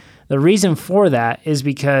faulty. The reason for that is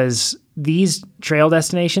because these trail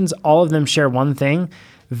destinations, all of them share one thing: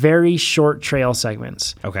 very short trail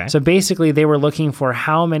segments. Okay. So basically, they were looking for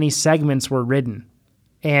how many segments were ridden.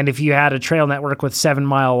 And if you had a trail network with 7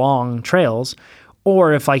 mile long trails,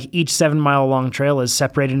 or if like each 7 mile long trail is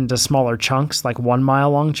separated into smaller chunks, like 1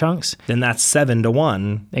 mile long chunks. Then that's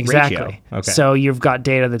 7-to-1 Exactly. ratio. Okay. So you've got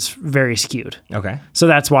data that's very skewed. Okay. So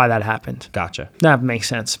that's why that happened. Gotcha. That makes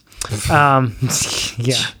sense.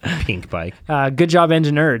 Yeah. Pink bike. Good job,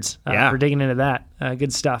 Engine Nerds, Yeah. for digging into that.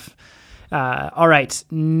 Good stuff. All right.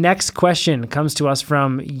 Next question comes to us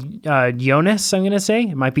from Jonas, I'm going to say.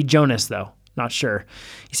 It might be Jonas, though. Not sure.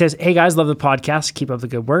 He says, "Hey guys, love the podcast. Keep up the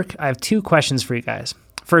good work. I have 2 questions for you guys.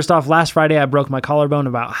 First off, last Friday I broke my collarbone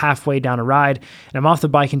about halfway down a ride, and I'm off the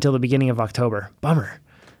bike until the beginning of October. Bummer.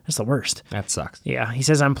 That's the worst. That sucks. Yeah." He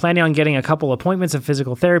says, "I'm planning on getting a couple appointments of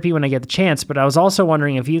physical therapy when I get the chance, but I was also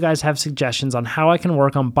wondering if you guys have suggestions on how I can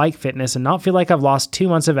work on bike fitness and not feel like I've lost 2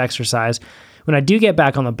 months of exercise when I do get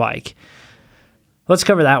back on the bike." Let's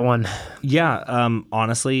cover that one. Yeah.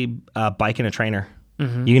 Honestly, bike and a trainer.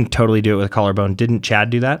 You can totally do it with a collarbone. Didn't Chad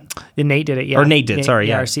do that? And Nate did it, yeah. Or Nate did, sorry,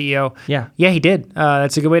 yeah. Our CEO. Yeah. Yeah, he did.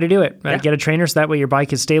 That's a good way to do it. Yeah. Get a trainer so that way your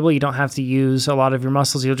bike is stable. You don't have to use a lot of your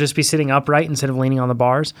muscles. You'll just be sitting upright instead of leaning on the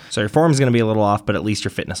bars. So your form's going to be a little off, but at least your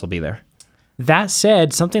fitness will be there. That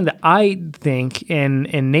said, something that I think,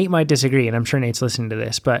 and Nate might disagree, and I'm sure Nate's listening to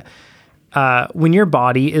this, but when your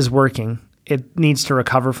body is working, it needs to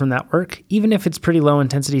recover from that work. Even if it's pretty low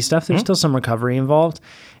intensity stuff, there's still some recovery involved.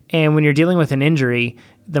 And when you're dealing with an injury,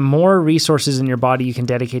 the more resources in your body you can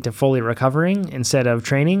dedicate to fully recovering instead of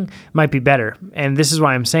training might be better. And this is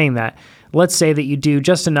why I'm saying that. Let's say that you do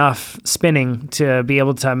just enough spinning to be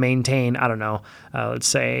able to maintain, I don't know, let's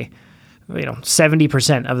say,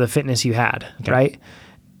 70% of the fitness you had, right?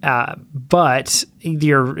 But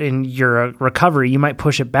in your recovery, you might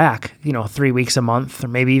push it back, 3 weeks a month or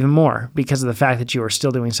maybe even more because of the fact that you are still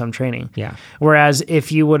doing some training. Yeah. Whereas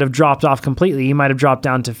if you would have dropped off completely, you might have dropped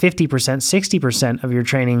down to 50%, 60% of your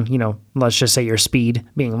training, let's just say your speed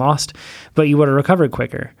being lost, but you would have recovered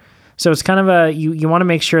quicker. So it's kind of you want to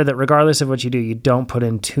make sure that regardless of what you do, you don't put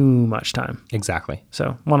in too much time. Exactly.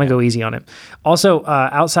 So want to go easy on it. Also,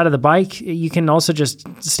 outside of the bike, you can also just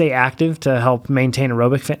stay active to help maintain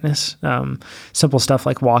aerobic fitness. Simple stuff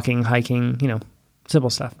like walking, hiking, simple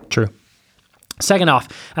stuff. True. Second off,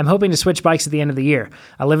 I'm hoping to switch bikes at the end of the year.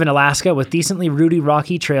 I live in Alaska with decently rooty,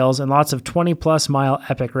 rocky trails and lots of 20-plus mile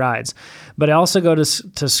epic rides. But I also go to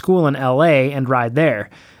school in LA and ride there.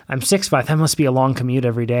 I'm 6'5". That must be a long commute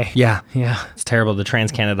every day. Yeah. Yeah. It's terrible. The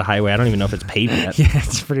Trans-Canada Highway, I don't even know if it's paved yet. Yeah,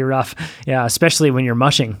 it's pretty rough. Yeah, especially when you're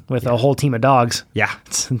mushing with a whole team of dogs. Yeah.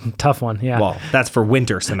 It's a tough one, yeah. Well, that's for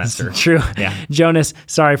winter semester. True. Yeah. Jonas,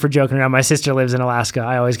 sorry for joking around. My sister lives in Alaska.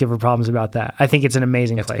 I always give her problems about that. I think it's an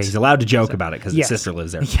amazing place. He's allowed to joke about it because Yes. his sister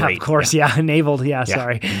lives there. Yeah, Great. of course. Yeah, enabled. Yeah,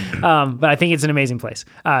 sorry. But I think it's an amazing place.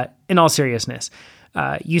 In all seriousness,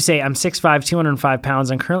 you say, I'm 6'5", 205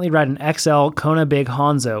 pounds. I'm currently riding XL Kona Big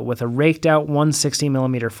Hanzo with a raked out 160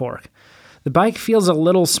 millimeter fork. The bike feels a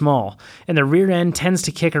little small, and the rear end tends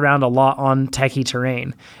to kick around a lot on techie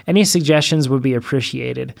terrain. Any suggestions would be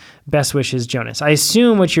appreciated. Best wishes, Jonas. I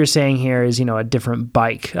assume what you're saying here is, a different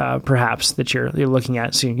bike, perhaps, that you're looking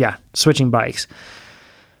at. So, yeah, switching bikes.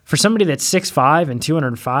 For somebody that's 6'5" and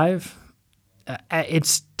 205,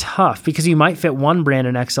 it's tough because you might fit one brand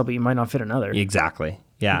in XL, but you might not fit another. Exactly.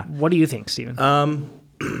 Yeah. What do you think, Steven?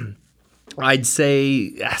 I'd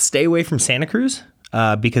say stay away from Santa Cruz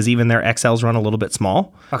because even their XLs run a little bit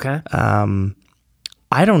small. Okay.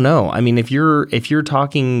 I don't know. I mean, if you're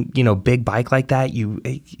talking, big bike like that,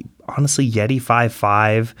 honestly, Yeti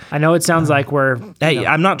 5.5. I know it sounds like we're. Hey,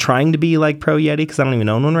 I'm not trying to be like pro Yeti because I don't even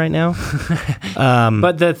own one right now.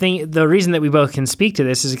 But the reason that we both can speak to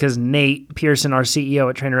this is because Nate Pearson, our CEO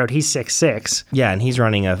at Trainer Road, he's 6'6". Yeah, and he's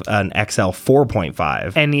running an XL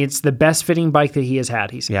 4.5. And it's the best fitting bike that he has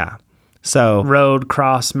had. He said. Yeah. So road,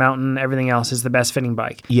 cross, mountain, everything else is the best fitting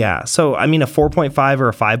bike. Yeah. So, I mean, a 4.5 or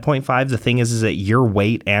a 5.5, the thing is at your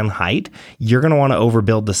weight and height, you're going to want to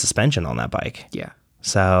overbuild the suspension on that bike. Yeah.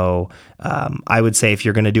 So I would say if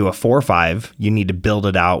you're going to do a 4.5, you need to build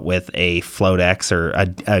it out with a Float-X or a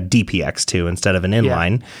DPX2 instead of an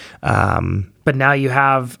inline. Yeah. But now you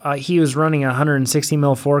have, he was running a 160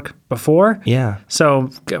 mil fork before. Yeah. So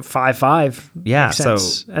 5.5. Yeah. Makes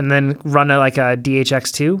sense. And then run like a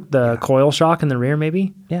DHX2, the coil shock in the rear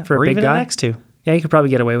maybe. Yeah. For or a big even guy. an X2. Yeah, you could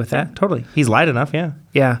probably get away with that. Totally. He's light enough. Yeah.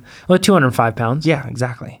 Yeah. Well, 205 pounds. Yeah,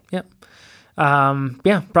 exactly. Yep.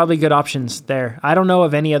 Yeah, probably good options there. I don't know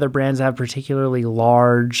of any other brands that have particularly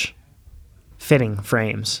large fitting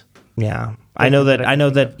frames. Yeah. I know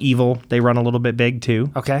that Evil, they run a little bit big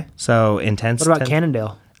too. Okay. So Intense. What about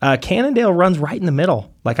Cannondale? Cannondale runs right in the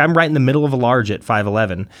middle. Like I'm right in the middle of a large at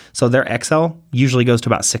 5'11". So their XL usually goes to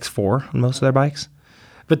about 6'4" on most of their bikes.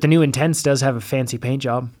 But the new Intense does have a fancy paint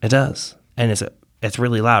job. It does. And it's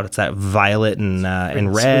really loud. It's that violet and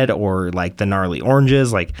red sweet. Or like the gnarly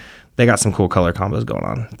oranges. Like they got some cool color combos going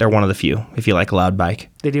on. They're one of the few if you like a loud bike.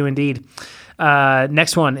 They do indeed.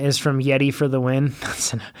 Next one is from Yeti for the Win.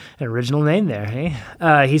 That's an original name there,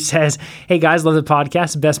 hey? He says, hey guys, love the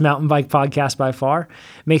podcast. Best mountain bike podcast by far.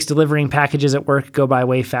 Makes delivering packages at work go by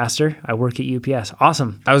way faster. I work at UPS.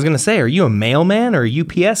 Awesome. I was going to say, are you a mailman or a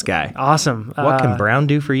UPS guy? Awesome. What can Brown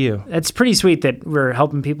do for you? It's pretty sweet that we're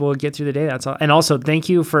helping people get through the day. That's all. And also, thank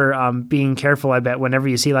you for being careful. I bet whenever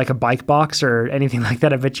you see like a bike box or anything like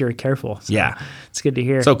that, I bet you're careful. So yeah. It's good to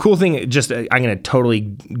hear. So cool thing, just I'm going to totally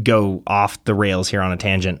go off the rails here on a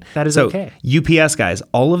tangent. That is okay. UPS guys,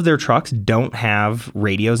 all of their trucks don't have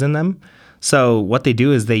radios in them. So what they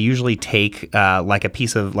do is they usually take like a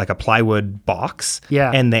piece of like a plywood box,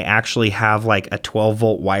 and they actually have like a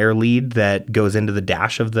 12-volt wire lead that goes into the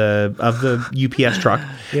dash of the UPS truck,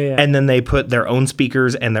 and then they put their own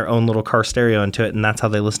speakers and their own little car stereo into it, and that's how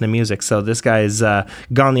they listen to music. So this guy's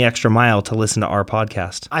gone the extra mile to listen to our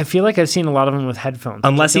podcast. I feel like I've seen a lot of them with headphones.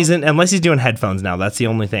 Unless he's doing headphones now, that's the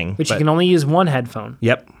only thing. But you can only use one headphone.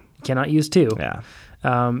 Yep. You cannot use two. Yeah.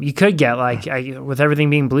 You could get like with everything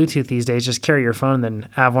being Bluetooth these days, just carry your phone and then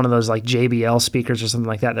have one of those like JBL speakers or something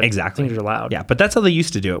like that. Exactly. Things are loud. Yeah, but that's how they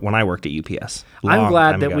used to do it when I worked at UPS. I'm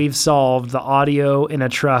glad that we've solved the audio in a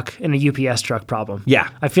UPS truck problem. Yeah.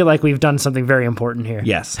 I feel like we've done something very important here.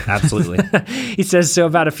 Yes, absolutely. He says, so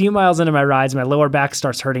about a few miles into my rides, my lower back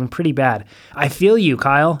starts hurting pretty bad. I feel you,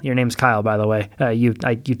 Kyle. Your name's Kyle, by the way. You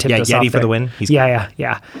tipped us off Yeti for there. the win.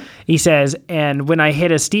 Yeah. He says, and when I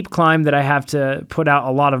hit a steep climb that I have to put out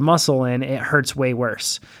a lot of muscle in, it hurts way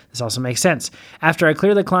worse. This also makes sense. After I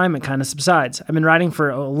clear the climb, it kind of subsides. I've been riding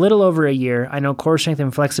for a little over a year. I know core strength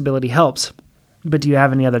and flexibility helps, but do you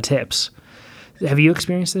have any other tips? Have you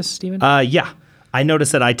experienced this, Steven? Yeah. I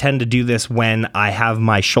notice that I tend to do this when I have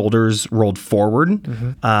my shoulders rolled forward,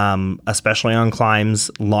 especially on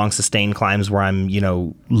climbs, long sustained climbs where I'm,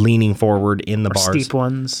 leaning forward in the bars. Steep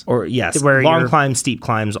ones. Or yes, where long you're climbs, steep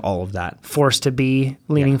climbs, all of that. Forced to be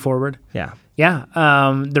leaning forward. Yeah. Yeah.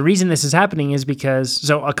 The reason this is happening is because,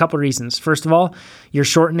 a couple reasons. First of all, you're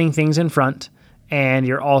shortening things in front and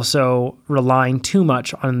you're also relying too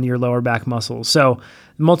much on your lower back muscles. So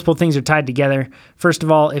multiple things are tied together. First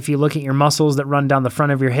of all, if you look at your muscles that run down the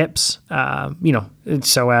front of your hips,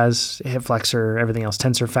 psoas, hip flexor, everything else,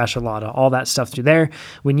 tensor fascia lata, all that stuff through there.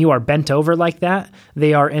 When you are bent over like that,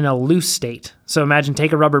 they are in a loose state. So imagine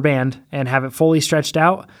take a rubber band and have it fully stretched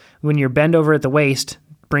out. When you're bent over at the waist,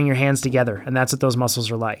 bring your hands together, and that's what those muscles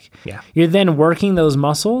are like. Yeah. You're then working those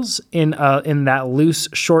muscles in that loose,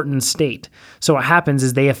 shortened state. So what happens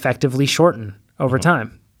is they effectively shorten over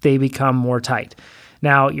time. They become more tight.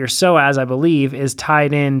 Now, your psoas, I believe, is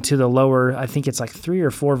tied into the lower, I think it's like 3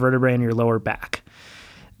 or 4 vertebrae in your lower back.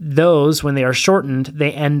 those, when they are shortened,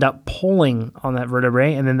 they end up pulling on that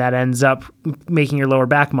vertebrae, and then that ends up making your lower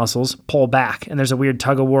back muscles pull back, and there's a weird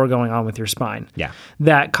tug of war going on with your spine. Yeah.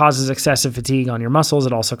 That causes excessive fatigue on your muscles.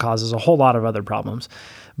 It also causes a whole lot of other problems.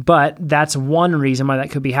 But that's one reason why that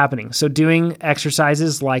could be happening. So doing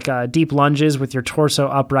exercises like deep lunges with your torso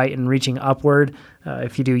upright and reaching upward,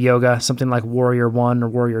 if you do yoga, something like Warrior 1 or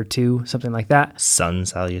Warrior 2, something like that. Sun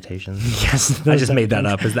salutations. Yes. I just made that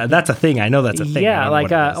up. That's a thing? I know that's a thing. Yeah,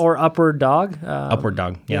 like or upward dog. Upward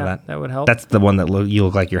dog. Yeah, that would help. That's the one that you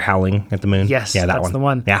look like you're howling at the moon. Yes, yeah, that's the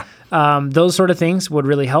one. Yeah. Those sort of things would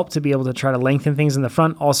really help to be able to try to lengthen things in the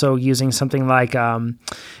front. Also using something like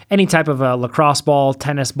any type of a lacrosse ball,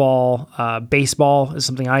 tennis ball, baseball is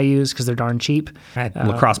something I use because they're darn cheap.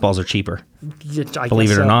 Lacrosse balls are cheaper. I Believe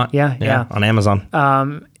guess it or so. not. Yeah. On Amazon.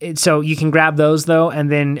 So you can grab those though, and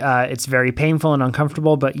then it's very painful and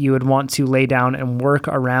uncomfortable, but you would want to lay down and work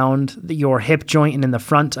around your hip joint and in the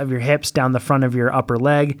front of your hips, down the front of your upper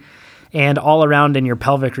leg, and all around in your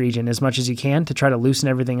pelvic region as much as you can to try to loosen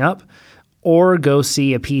everything up, or go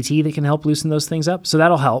see a PT that can help loosen those things up. So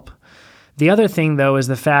that'll help. The other thing though is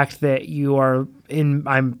the fact that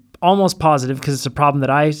I'm almost positive, because it's a problem that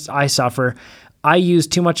I suffer, I use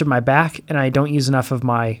too much of my back and I don't use enough of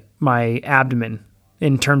my abdomen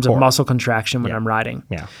in terms of muscle contraction when I'm riding.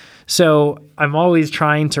 Yeah. So I'm always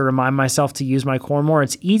trying to remind myself to use my core more.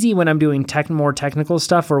 It's easy when I'm doing more technical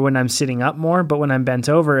stuff or when I'm sitting up more, but when I'm bent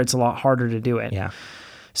over, it's a lot harder to do it. Yeah.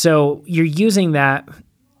 So you're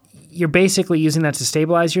basically using that to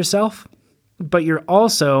stabilize yourself, but you're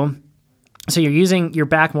using your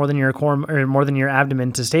back more than your core or more than your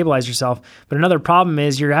abdomen to stabilize yourself. But another problem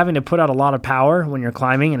is you're having to put out a lot of power when you're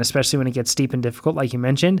climbing, and especially when it gets steep and difficult, like you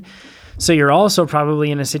mentioned. So you're also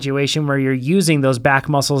probably in a situation where you're using those back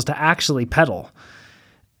muscles to actually pedal.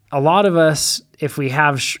 A lot of us, if we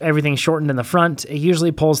have everything shortened in the front, it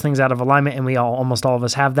usually pulls things out of alignment, and almost all of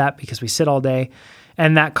us have that because we sit all day,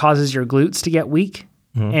 and that causes your glutes to get weak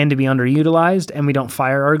and to be underutilized, and we don't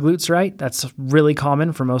fire our glutes right. That's really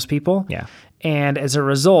common for most people. Yeah. And as a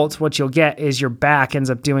result, what you'll get is your back ends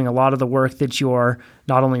up doing a lot of the work that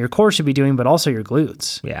not only your core should be doing, but also your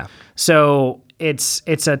glutes. Yeah. So it's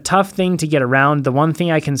a tough thing to get around. The one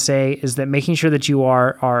thing I can say is that making sure that you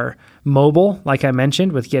are mobile, like I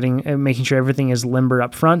mentioned, with making sure everything is limber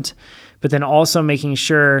up front, but then also making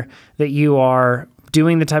sure that you are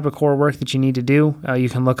doing the type of core work that you need to do. You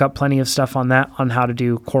can look up plenty of stuff on how to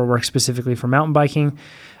do core work specifically for mountain biking,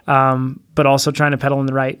 but also trying to pedal in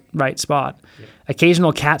the right spot. Yeah.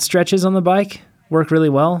 Occasional cat stretches on the bike work really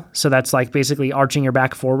well. So that's like basically arching your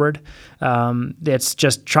back forward. It's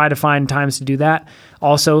just try to find times to do that.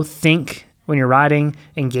 Also think when you're riding,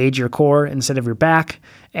 engage your core instead of your back,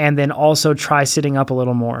 and then also try sitting up a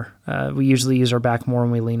little more. We usually use our back more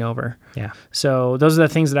when we lean over. Yeah. So those are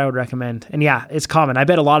the things that I would recommend. And yeah, it's common. I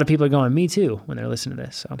bet a lot of people are going, me too, when they're listening to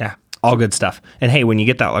this. So yeah. All good stuff. And hey, when you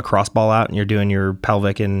get that lacrosse ball out and you're doing your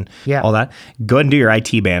pelvic and all that, go ahead and do your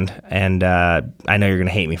IT band. And I know you're going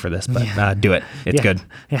to hate me for this, but do it. It's good.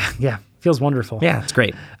 Yeah. Feels wonderful. Yeah, it's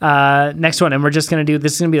great. Next one, and we're just going to do,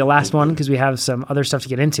 this is going to be the last one because we have some other stuff to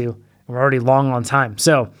get into. We're already long on time.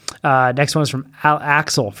 So next one is from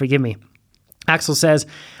Axel. Forgive me. Axel says,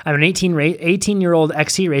 I'm an 18-year-old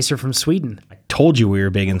XC racer from Sweden. I told you we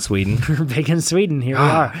were big in Sweden. We're big in Sweden. Here we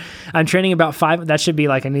are. I'm training about 5. That should be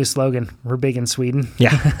like a new slogan. We're big in Sweden.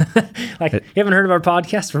 Yeah. You haven't heard of our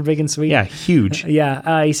podcast? We're big in Sweden. Yeah, huge.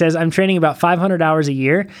 Yeah. He says, I'm training about 500 hours a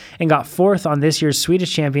year and got 4th on this year's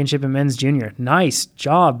Swedish Championship in men's junior. Nice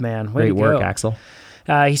job, man. Way Great to work, go. Axel.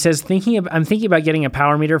 He says, I'm thinking about getting a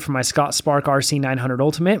power meter for my Scott Spark RC 900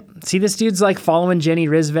 Ultimate. See, this dude's like following Jenny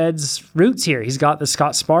Rizved's roots here. He's got the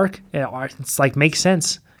Scott Spark. It's like, makes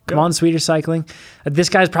sense. Come on, Swedish Cycling. This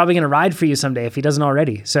guy's probably going to ride for you someday if he doesn't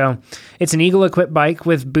already. So it's an Eagle-equipped bike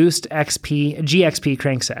with Boost GXP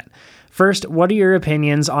crankset. First, what are your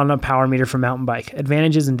opinions on a power meter for mountain bike?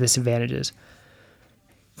 Advantages and disadvantages.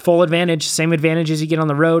 Full advantage, same advantages you get on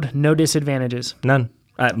the road. No disadvantages. None.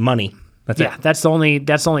 Money. That's it. That's the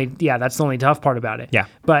only tough part about it. Yeah.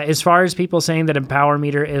 But as far as people saying that a power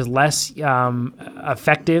meter is less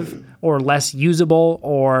effective or less usable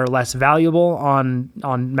or less valuable on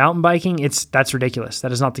mountain biking, that's ridiculous.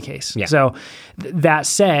 That is not the case. Yeah. So that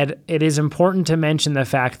said, it is important to mention the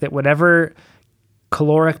fact that whatever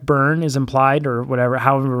caloric burn is implied, or whatever,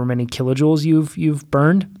 however many kilojoules you've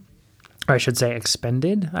burned, or I should say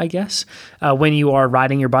expended, I guess, when you are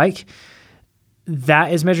riding your bike,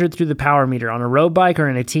 that is measured through the power meter. On a road bike or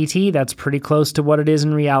in a TT, that's pretty close to what it is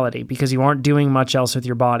in reality because you aren't doing much else with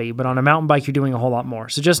your body. But on a mountain bike, you're doing a whole lot more.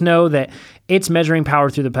 So just know that it's measuring power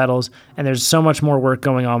through the pedals, and there's so much more work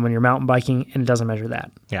going on when you're mountain biking, and it doesn't measure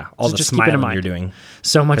that. Yeah, all So the just keep it in smiling mind. you're doing.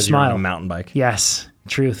 So much 'cause you're on smile. a mountain bike. Yes,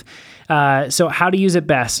 truth. So how to use it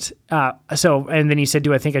best. And then you said,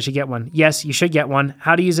 do I think I should get one? Yes, you should get one.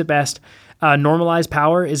 How to use it best. Normalized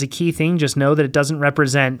power is a key thing. Just know that it doesn't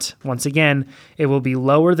represent, once again, it will be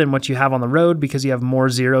lower than what you have on the road because you have more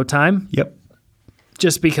zero time, Yep.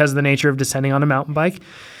 just because of the nature of descending on a mountain bike.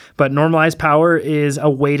 But normalized power is a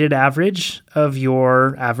weighted average of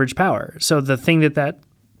your average power. So the thing that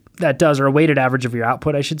does, or a weighted average of your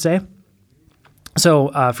output, I should say.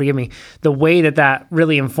 So forgive me, the way that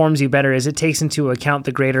really informs you better is it takes into account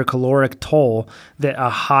the greater caloric toll that a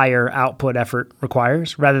higher output effort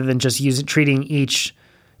requires, rather than just treating each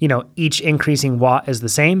increasing watt as the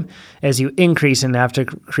same. As you increase and have to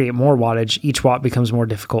create more wattage, each watt becomes more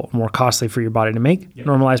difficult, more costly for your body to make. Yep.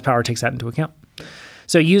 Normalized power takes that into account.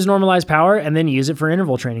 So use normalized power and then use it for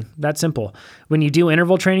interval training. That's simple. When you do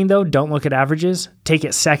interval training, though, don't look at averages. Take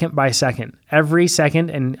it second by second. Every second,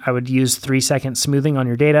 and I would use 3-second smoothing on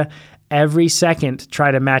your data. Every second,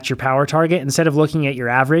 try to match your power target instead of looking at your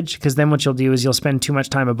average, because then what you'll do is you'll spend too much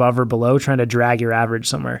time above or below trying to drag your average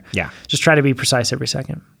somewhere. Yeah. Just try to be precise every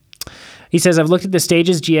second. He says, I've looked at the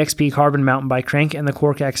Stages GXP carbon mountain bike crank and the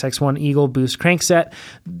Quark XX1 Eagle Boost crank set.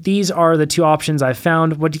 These are the two options I've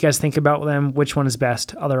found. What do you guys think about them? Which one is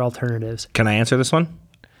best? Other alternatives? Can I answer this one?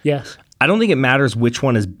 Yes. I don't think it matters which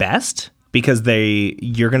one is best because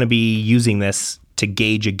you're going to be using this to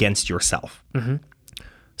gauge against yourself. Mm-hmm.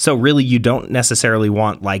 So really, you don't necessarily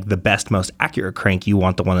want like the best, most accurate crank. You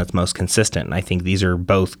want the one that's most consistent. And I think these are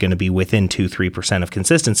both going to be within 2-3% of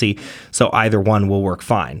consistency. So either one will work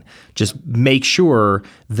fine. Just make sure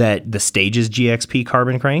that the Stages GXP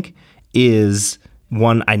carbon crank is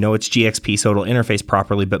one. I know it's GXP, so it'll interface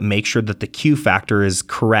properly, but make sure that the Q factor is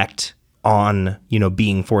correct on,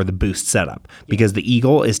 being for the Boost setup, because the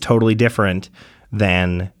Eagle is totally different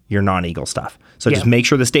than your non-Eagle stuff. So just make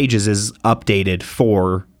sure the Stages is updated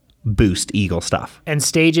for Boost Eagle stuff. And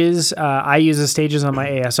Stages, I use the Stages on my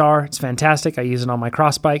ASR. It's fantastic. I use it on my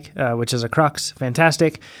cross bike, which is a Crux.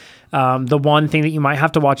 Fantastic. The one thing that you might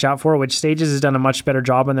have to watch out for, which Stages has done a much better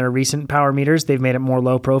job on their recent power meters, they've made it more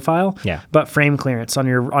low profile. Yeah. But frame clearance on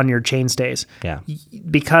your chain stays. Yeah.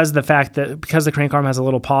 Because the crank arm has a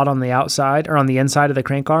little pod on the outside or on the inside of the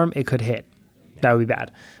crank arm, it could hit. That would be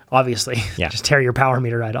bad. Obviously. Yeah. Just tear your power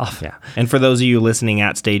meter right off. Yeah. And for those of you listening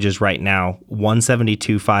at Stages right now,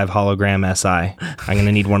 172.5 hologram SI. I'm going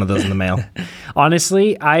to need one of those in the mail.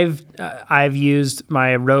 Honestly, I've used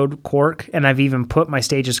my Rode Quark, and I've even put my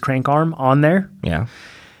Stages crank arm on there. Yeah.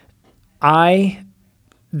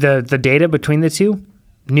 The data between the two,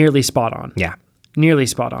 nearly spot on. Yeah. Nearly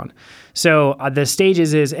spot on. So the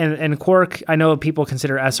Stages is, and Quark, I know people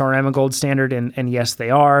consider SRM a gold standard, and yes, they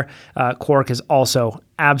are. Quark is also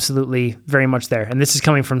absolutely very much there. And this is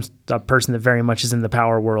coming from a person that very much is in the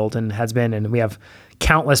power world and has been, and we have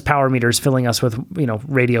countless power meters filling us with,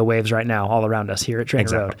 radio waves right now all around us here at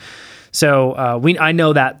Trainer Road. So I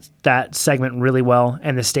know that segment really well,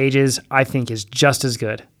 and the Stages I think is just as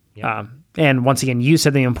good. Yep. And once again, you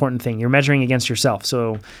said the important thing. You're measuring against yourself.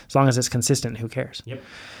 So as long as it's consistent, who cares? Yep.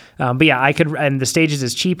 But yeah, and the Stages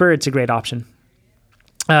is cheaper. It's a great option.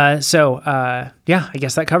 I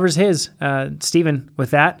guess that covers his. Steven,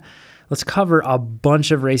 with that, let's cover a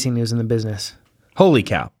bunch of racing news in the business. Holy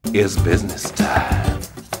cow. It's business time.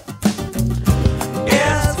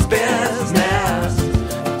 It's business.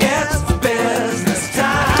 It's business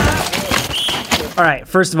time. All right,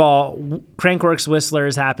 first of all, Crankworx Whistler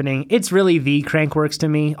is happening. It's really the Crankworx to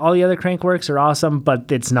me. All the other Crankworx are awesome,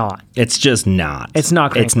 but it's not. It's just not. It's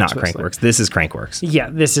not Crankworx It's not Whistler. Crankworx. This is Crankworx. Yeah,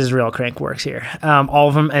 this is real Crankworx here. All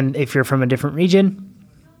of them, and if you're from a different region,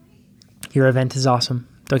 your event is awesome.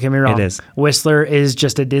 Don't get me wrong. It is. Whistler is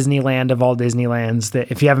just a Disneyland of all Disneylands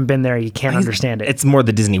that if you haven't been there, you can't understand it. It's more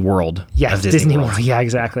the Disney World. Yeah, of Disney World. World. Yeah,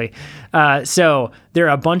 exactly. So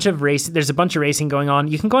there's a bunch of racing going on.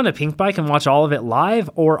 You can go on a Pink Bike and watch all of it live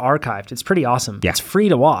or archived. It's pretty awesome. Yeah. It's free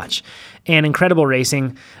to watch and incredible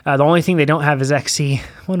racing. The only thing they don't have is XC. I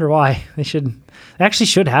wonder why. They actually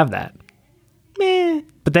should have that. Meh.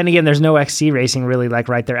 But then again, there's no XC racing really like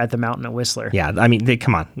right there at the mountain at Whistler. Yeah, I mean,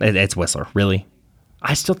 come on. It's Whistler. Really?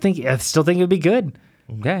 I still think it would be good.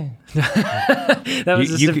 Okay. That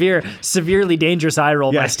was You- a severely dangerous eye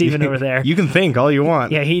roll by Steven over there. You can think all you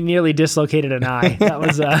want. Yeah, he nearly dislocated an eye. That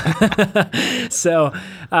was so.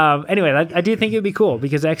 Anyway, I do think it would be cool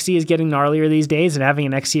because XC is getting gnarlier these days, and having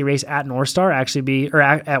an XC race at North Star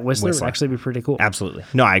at Whistler would actually be pretty cool. Absolutely.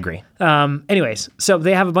 No, I agree. Anyways, so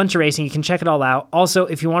they have a bunch of racing. You can check it all out. Also,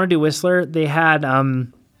 if you want to do Whistler, they had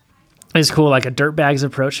it's cool, like a dirtbags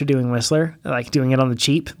approach to doing Whistler, like doing it on the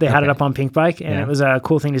cheap. They had it up on Pink Bike, and it was a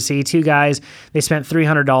cool thing to see. Two guys, they spent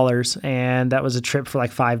 $300, and that was a trip for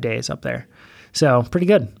like 5 days up there. So pretty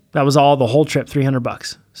good. That was the whole trip,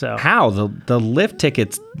 $300. So How? The lift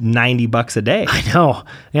ticket's $90 a day. I know.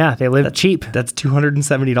 Yeah, they live cheap. That's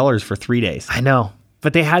 $270 for 3 days. I know.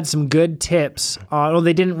 But they had some good tips.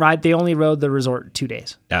 They didn't ride. They only rode the resort 2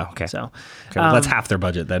 days. Oh, okay. So, Okay, well, that's half their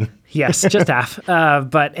budget then. yes, just half.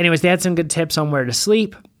 But anyways, they had some good tips on where to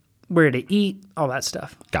sleep, where to eat, all that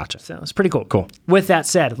stuff. Gotcha. So it's pretty cool. Cool. With that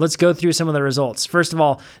said, let's go through some of the results. First of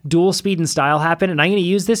all, dual speed and style happened, and I'm going to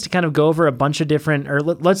use this to kind of go over a bunch of different, or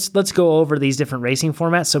let's go over these different racing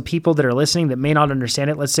formats. So people that are listening that may not understand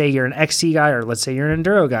it, let's say you're an XC guy, or let's say you're an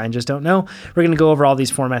enduro guy and just don't know. We're going to go over all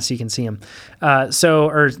these formats so you can see them,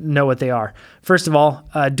 or know what they are. First of all,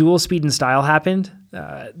 dual speed and style happened.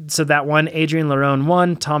 So that one, Adrian Larone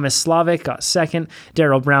won, Thomas Slavic got second,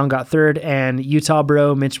 Daryl Brown got third, and Utah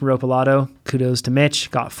bro Mitch Maropolato, kudos to Mitch,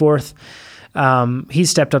 got fourth. He's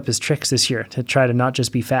stepped up his tricks this year to try to not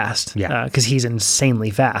just be fast, because he's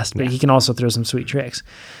insanely fast, but he can also throw some sweet tricks.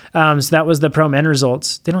 So that was the pro men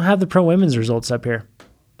results. They don't have the pro women's results up here.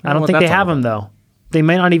 I don't think they have them though. They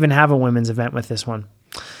may not even have a women's event with this one.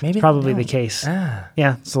 Maybe Probably the case. Yeah,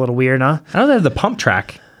 it's a little weird, huh? I know they have the pump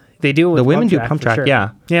track. They do. With The women do for pump track, sure.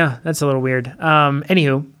 yeah. Yeah, that's a little weird.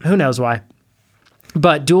 Anywho, who knows why?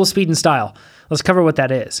 But dual speed and style. Let's cover what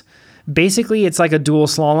that is. Basically, it's like a dual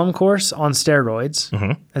slalom course on steroids.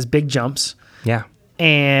 Has big jumps Yeah.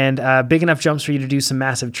 and big enough jumps for you to do some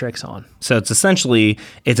massive tricks on. So it's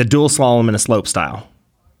a dual slalom and a slope style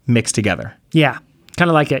mixed together. Yeah,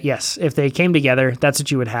 kind of like it. Yes, if they came together, that's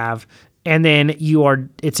what you would have. And then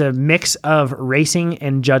it's a mix of racing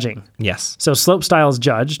and judging. Yes. So slope style is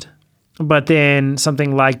judged, but then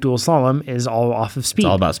something like dual slalom is all off of speed. It's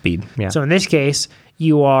all about speed. Yeah. So in this case,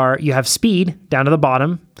 you have speed down to the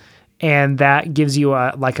bottom, and that gives you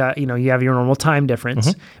you have your normal time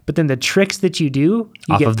difference. But then the tricks that you do,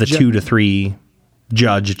 you off get of the 2 to 3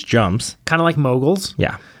 judged jumps. kind of like moguls.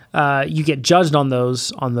 Yeah. You get judged on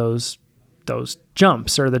those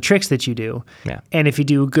jumps or the tricks that you do. Yeah. And if you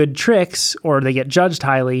do good tricks or they get judged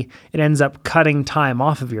highly, it ends up cutting time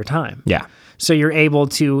off of your time. Yeah. So you're able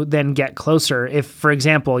to then get closer. If, for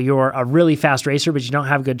example, you're a really fast racer, but you don't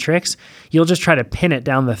have good tricks, you'll just try to pin it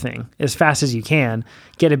down the thing as fast as you can,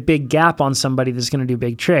 get a big gap on somebody that's going to do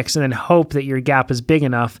big tricks, and then hope that your gap is big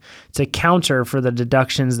enough to counter for the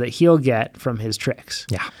deductions that he'll get from his tricks.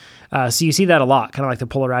 Yeah. So you see that a lot, kind of like the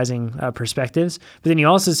polarizing perspectives. But then you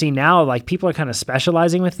also see now, like, people are kind of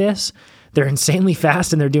specializing with this. They're insanely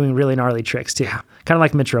fast and they're doing really gnarly tricks too. Kind of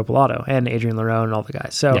like Mitch Ropolato and Adrian Larone and all the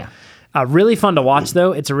guys. So really fun to watch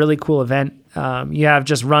though. It's a really cool event. You have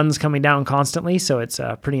just runs coming down constantly. So it's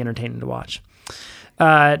pretty entertaining to watch.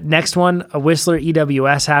 Next one, a Whistler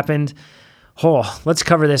EWS happened. Let's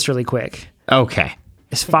cover this really quick. Okay.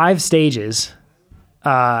 It's 5 stages.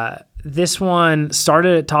 This one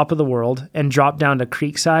started at Top of the World and dropped down to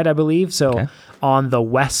Creekside, I believe. So on the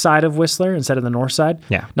west side of Whistler instead of the north side.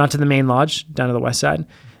 Yeah. Not to the main lodge, down to the west side.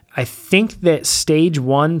 I think that stage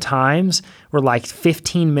 1 times were like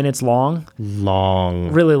 15 minutes long.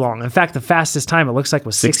 Long. Really long. In fact, the fastest time it looks like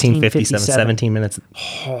was 16:57. 17 minutes.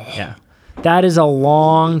 Yeah. That is a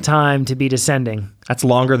long time to be descending. That's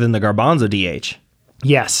longer than the Garbanzo DH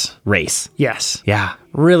Yes. race. Yes. Yeah.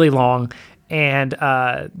 Really long. And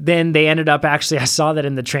then they ended up I saw that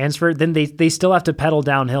in the transfer, then they still have to pedal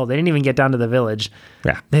downhill. They didn't even get down to the village.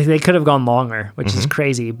 Yeah. They could have gone longer, which is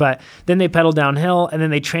crazy. But then they pedaled downhill and then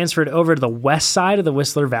they transferred over to the west side of the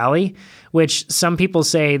Whistler Valley, which some people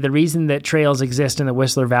say the reason that trails exist in the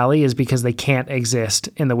Whistler Valley is because they can't exist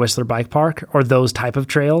in the Whistler Bike Park or those type of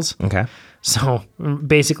trails. Okay. So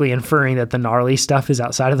basically inferring that the gnarly stuff is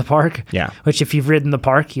outside of the park. Yeah. Which if you've ridden the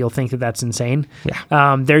park, you'll think that that's insane.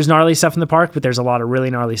 Yeah. There's gnarly stuff in the park, but there's a lot of really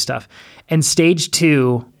gnarly stuff. And stage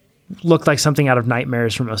 2 looked like something out of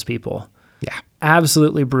nightmares for most people. Yeah.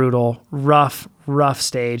 Absolutely brutal, rough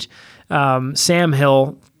stage. Sam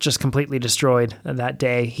Hill just completely destroyed that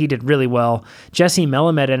day. He did really well. Jesse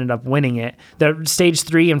Melamed ended up winning it. The stage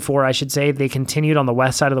 3 and 4, I should say, they continued on the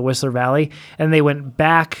west side of the Whistler Valley, and they went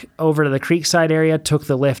back over to the Creekside area, took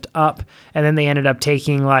the lift up, and then they ended up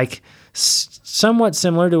taking like somewhat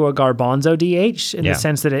similar to a Garbanzo DH in Yeah. the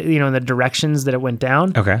sense that it, in the directions that it went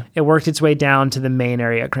down. Okay. It worked its way down to the main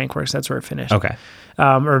area at Crankworks. That's where it finished. Okay.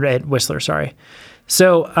 Or at Whistler, sorry.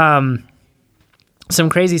 So, some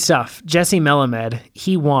crazy stuff. Jesse Melamed,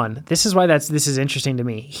 he won. This is why this is interesting to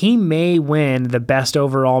me. He may win the best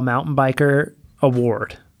overall mountain biker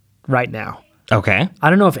award right now. Okay. I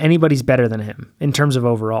don't know if anybody's better than him in terms of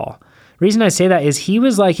overall. Reason I say that is he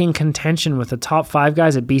was like in contention with the top 5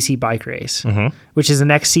 guys at BC Bike Race, which is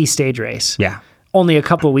an XC stage race. Yeah. Only a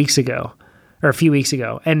couple weeks ago, or a few weeks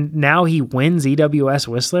ago. And now he wins EWS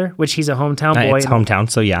Whistler, which he's a hometown boy. It's hometown,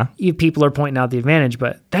 so yeah. People are pointing out the advantage,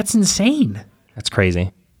 but that's insane. That's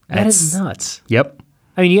crazy. That is nuts. Yep.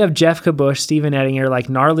 I mean, you have Jeff Kabush, Steven Ettinger, like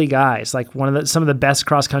gnarly guys, like some of the best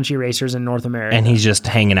cross-country racers in North America. And he's just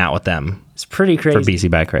hanging out with them It's pretty crazy. for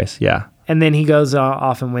BC Bike Race. Yeah. And then he goes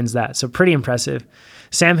off and wins that. So pretty impressive.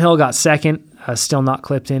 Sam Hill got second, still not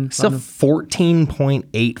clipped in. Still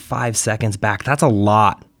 14.85 seconds back. That's a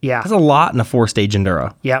lot. Yeah. That's a lot in a 4-stage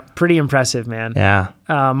enduro. Yeah, pretty impressive, man. Yeah.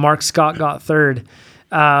 Mark Scott got third.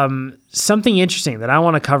 Something interesting that I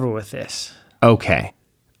want to cover with this. Okay.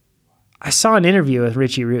 I saw an interview with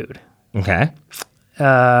Richie Rude, Okay.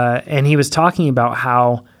 and he was talking about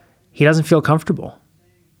how he doesn't feel comfortable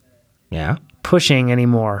Yeah. pushing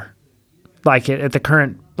anymore. Like at the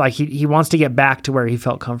current, like he wants to get back to where he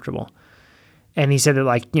felt comfortable. And he said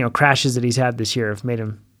that crashes that he's had this year have made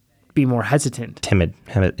him be more hesitant. Timid.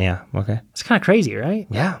 Yeah. Okay. It's kind of crazy, right?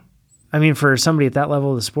 Yeah. I mean, for somebody at that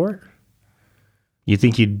level of the sport, You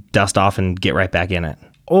think you'd dust off and get right back in it?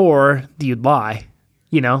 or you'd lie,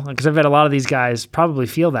 because I've had a lot of these guys probably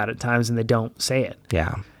feel that at times and they don't say it.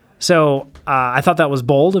 Yeah. So I thought that was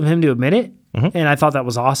bold of him to admit it, and I thought that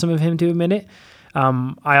was awesome of him to admit it.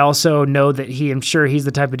 I also know that I'm sure he's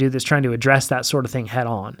the type of dude that's trying to address that sort of thing head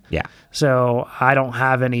on. Yeah. So I don't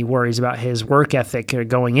have any worries about his work ethic or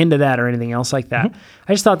going into that or anything else like that.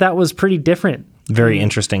 I just thought that was pretty different. Very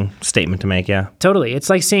interesting statement to make. Yeah. Totally. It's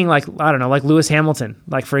like seeing like Lewis Hamilton,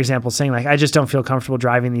 like for example, saying like, I just don't feel comfortable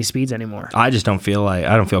driving these speeds anymore. I don't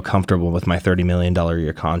feel comfortable with my $30 million a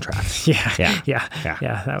year contract. Yeah. Yeah.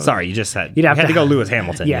 that was- Sorry, you just said You'd have had to to go Lewis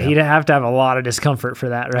Hamilton. Yeah, you know? he'd have to have a lot of discomfort for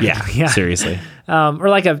that, right? Yeah. Seriously. Or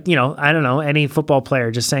like I don't know, any football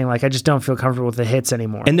player just saying like, I just don't feel comfortable with the hits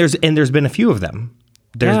anymore. And there's been a few of them.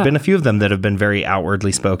 There's Yeah. been a few of them that have been very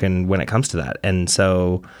outwardly spoken when it comes to that. And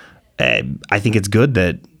so I think it's good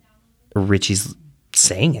that Richie's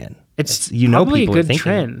saying it. It's people probably a are good thinking.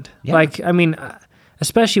 trend. Yeah. Like, I mean,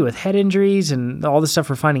 especially with head injuries and all the stuff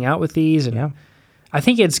we're finding out with these. And Yeah. I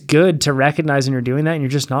think it's good to recognize when you're doing that and you're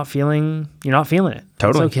just not feeling it.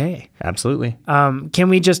 Totally. It's okay. Absolutely. Can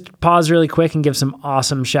we just pause really quick and give some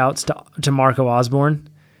awesome shouts to Marco Osborne?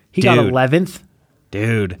 He got Dude. 11th.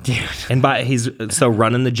 Dude. And he's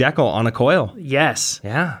running the Jekyll on a coil. Yes.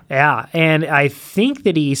 Yeah. Yeah, and I think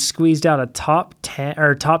that he squeezed out a top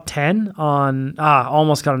 10 on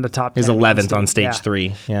almost got into top 10. He's 11th on stage Yeah.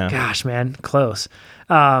 3. Yeah. Gosh, man, close.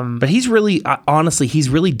 But he's really, honestly, he's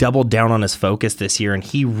really doubled down on his focus this year, and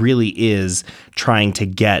he really is trying to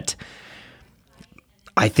get.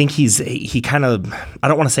 I think he kind of, I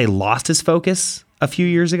don't want to say lost his focus a few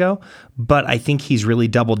years ago, but I think he's really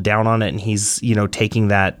doubled down on it, and he's taking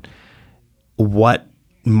that what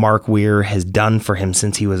Mark Weir has done for him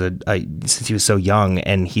since he was since he was so young,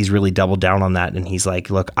 and he's really doubled down on that, and he's like,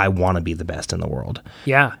 look, I want to be the best in the world.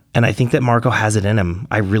 Yeah. And I think that Marco has it in him.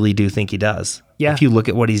 I really do think he does. Yeah. If you look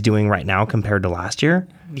at what he's doing right now compared to last year,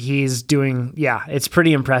 He's doing, it's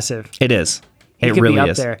pretty impressive. it is. He It could really be up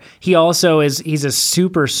is. there. He also he's a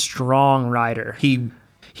super strong rider.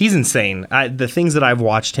 He's insane. The things that I've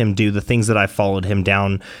watched him do, the things that I've followed him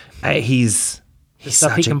down, he's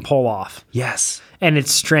Stuff he such can pull off. yes. And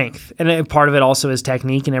it's strength. And part of it also is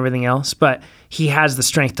technique and everything else. But he has the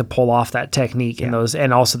strength to pull off that technique and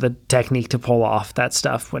also the technique to pull off that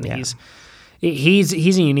stuff when he's a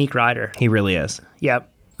unique rider. He really is. Yep.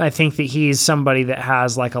 I think that he's somebody that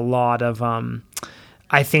has like a lot of,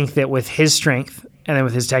 I think that with his strength and then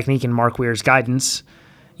with his technique and Mark Weir's guidance,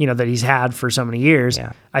 that he's had for so many years,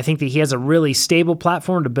 I think that he has a really stable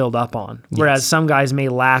platform to build up on. Whereas some guys may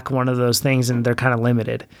lack one of those things and they're kind of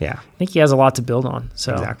limited. Yeah. I think he has a lot to build on.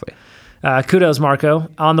 So Exactly. Kudos, Marco.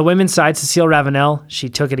 On the women's side, Cecile Ravenel, she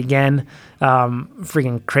took it again.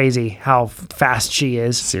 Freaking crazy how fast she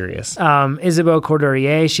is. Serious. Isabeau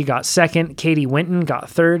Courdurier, she got second. Katie Winton got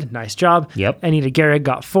third. Nice job. Yep. Anita Garrig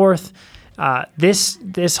got fourth.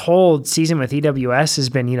 This whole season with EWS has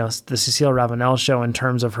been, the Cecile Ravenel show in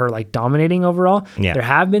terms of her like dominating overall. Yeah. There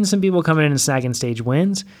have been some people coming in and snagging stage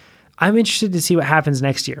wins. I'm interested to see what happens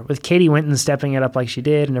next year with Katie Winton stepping it up like she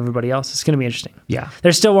did and everybody else. It's going to be interesting. Yeah.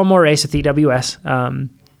 There's still one more race with EWS.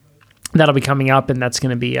 That'll be coming up, and that's going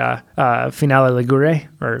to be Finale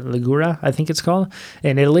Ligure, I think it's called,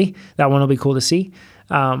 in Italy. That one will be cool to see.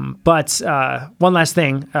 But one last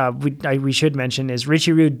thing we should mention is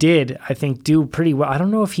Richie Rude did, I think, do pretty well. I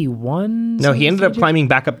don't know if he won. No, he ended up climbing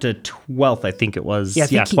back up to 12th, I think it was. Yeah,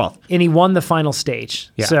 12th. And he won the final stage.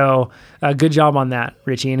 Yeah. So good job on that,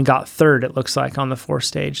 Richie, and got third, it looks like, on the fourth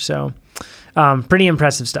stage. So pretty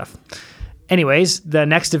impressive stuff. Anyways, the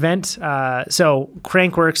next event, so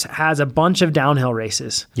Crankworx has a bunch of downhill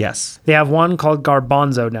races. Yes. They have one called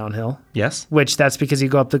Garbanzo Downhill. Yes. Which that's because you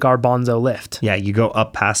go up the Garbanzo lift. Yeah, you go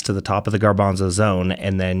up past to the top of the Garbanzo zone,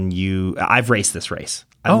 and then I've raced this race.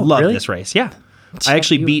 I love this race. Yeah. I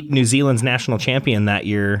actually beat New Zealand's national champion that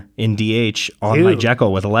year in DH on my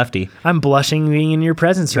Jekyll with a lefty. I'm blushing being in your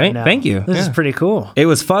presence right now. Thank you. This is pretty cool. It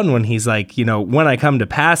was fun when he's like, when I come to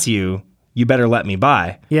pass you, you better let me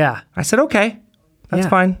by. Yeah. I said, okay, that's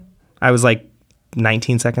fine. I was like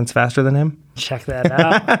 19 seconds faster than him. Check that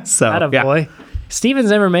out. So, boy. Steven's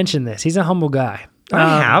never mentioned this. He's a humble guy.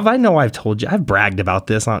 I have. I know I've told you. I've bragged about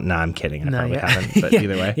this. No, I'm kidding. I probably haven't, but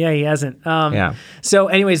either way. Yeah, he hasn't. So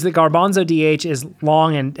anyways, the Garbanzo DH is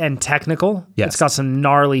long and technical. Yes. It's got some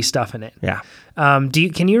gnarly stuff in it. Yeah.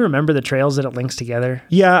 Can you remember the trails that it links together?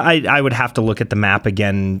 Yeah, I would have to look at the map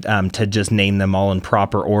again to just name them all in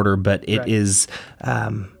proper order, but it is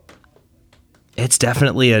it's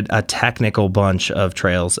definitely a technical bunch of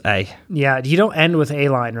trails. Yeah, you don't end with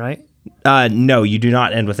A-line, right? No, you do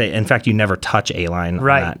not end with A. In fact, you never touch A-line.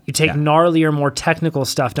 Right. On that. You take gnarlier, more technical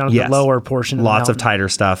stuff down at the lower portion of Lots the of tighter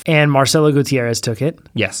stuff. And Marcelo Gutierrez took it.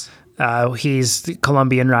 Yes. He's the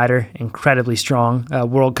Colombian rider, incredibly strong,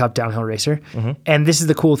 World Cup downhill racer. Mm-hmm. And this is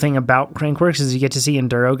the cool thing about Crankworx is you get to see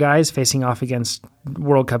enduro guys facing off against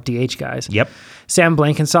World Cup DH guys. Yep. Sam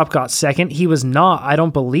Blankenstop got second. He was not, I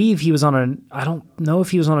don't believe he was I don't know if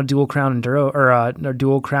he was on a dual crown enduro or a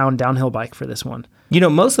dual crown downhill bike for this one.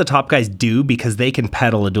 Most of the top guys do because they can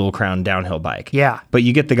pedal a dual crown downhill bike. Yeah. But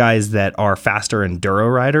you get the guys that are faster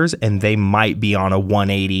enduro riders and they might be on a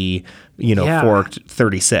 180, forked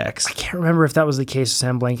 36. I can't remember if that was the case with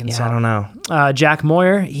Sam Blankenstop. Yeah, I don't know. Jack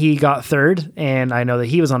Moyer, he got third, and I know that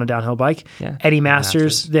he was on a downhill bike. Yeah. Eddie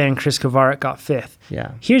Masters, then Chris Kovarik got fifth.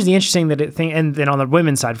 Yeah. Here's the interesting thing, and then on the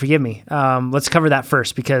women's side, forgive me, let's cover that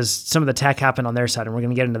first because some of the tech happened on their side, and we're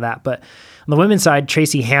going to get into that. But on the women's side,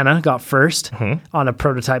 Tracy Hanna got first on a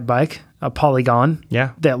prototype bike, a Polygon.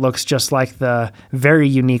 Yeah. That looks just like the very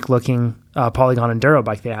unique looking Polygon enduro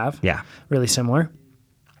bike they have. Yeah. Really similar.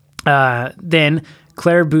 Then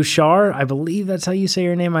Claire Bouchard, I believe that's how you say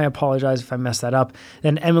her name. I apologize if I messed that up.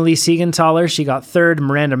 Then Emily Siegenthaler, she got third.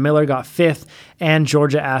 Miranda Miller got fifth. And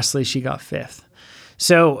Georgia Astley, she got fifth.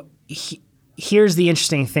 So here's the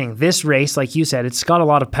interesting thing. This race, like you said, it's got a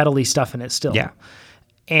lot of pedally stuff in it still. Yeah.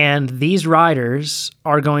 And these riders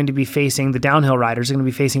are going to be facing, the downhill riders are going to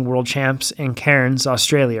be facing world champs in Cairns,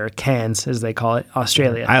 Australia, or Cairns as they call it,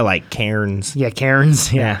 Australia. I like Cairns. Yeah,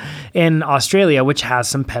 Cairns. Yeah. In Australia, which has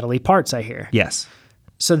some pedally parts, I hear. Yes.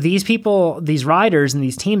 So these people, these riders and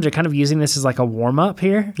these teams are kind of using this as like a warm-up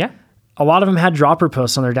here. Yeah. A lot of them had dropper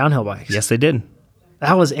posts on their downhill bikes. Yes, they did.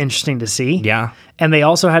 That was interesting to see. Yeah. And they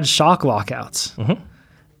also had shock lockouts,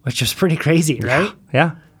 which was pretty crazy, right?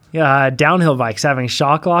 Yeah. Downhill bikes having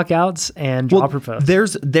shock lockouts and dropper posts.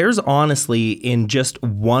 There's honestly in just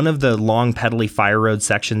one of the long pedally fire road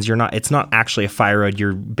sections, it's not actually a fire road.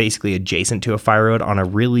 You're basically adjacent to a fire road on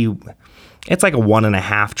it's like a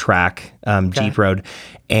 1.5 track Jeep road.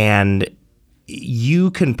 And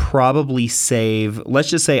you can probably save, let's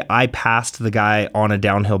just say I passed the guy on a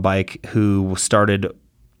downhill bike who started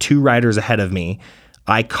 2 riders ahead of me.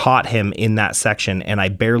 I caught him in that section and I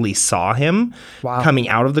barely saw him coming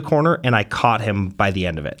out of the corner and I caught him by the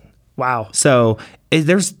end of it. Wow. So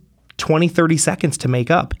there's 20, 30 seconds to make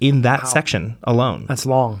up in that section alone. That's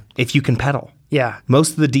long. If you can pedal. Yeah.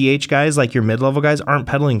 Most of the DH guys, like your mid-level guys, aren't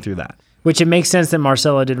pedaling through that. Which it makes sense that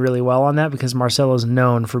Marcelo did really well on that because Marcelo's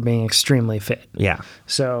known for being extremely fit. Yeah.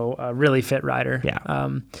 So a really fit rider. Yeah.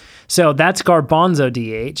 So that's Garbanzo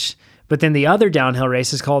DH. But then the other downhill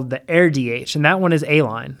race is called the Air DH, and that one is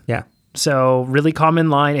A-line. Yeah. So really common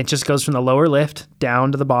line. It just goes from the lower lift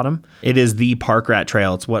down to the bottom. It is the Park Rat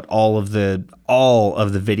Trail. It's what all of the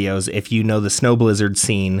videos, if you know the Snow Blizzard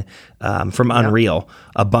scene from Unreal,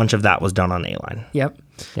 a bunch of that was done on A-line. Yep.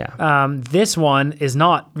 Yeah. This one is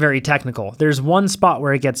not very technical. There's one spot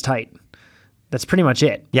where it gets tight. That's pretty much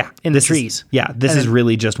it. Yeah. In the trees. This is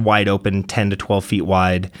really just wide open, 10 to 12 feet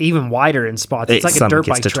wide. Even wider in spots. It's like a Some dirt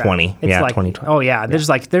gets bike to track. 20. It's Yeah, like, 20. Oh yeah, there's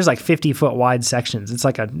like 50-foot wide sections. It's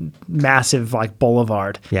like a massive like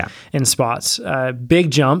boulevard. Yeah. In spots, big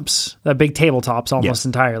jumps, big tabletops almost Yes.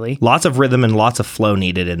 entirely, Lots of rhythm and lots of flow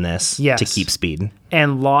needed in this Yes. to keep speed.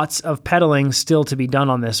 and lots of pedaling still to be done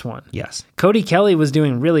on this one. Yes. Cody Kelly was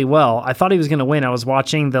doing really well. I thought he was going to win. I was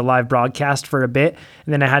watching the live broadcast for a bit,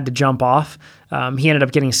 and then I had to jump off. He ended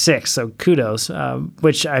up getting 6th, so kudos.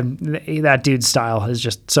 That dude's style is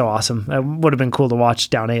just so awesome. It would have been cool to watch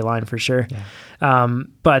down A line for sure. Yeah.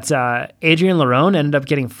 But Adrian Larone ended up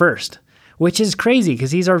getting 1st, which is crazy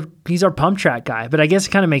because he's our pump track guy. But I guess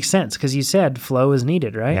it kind of makes sense because you said flow is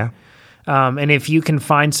needed, right? Yeah. And if you can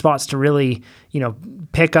find spots to really,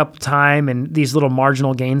 pick up time and these little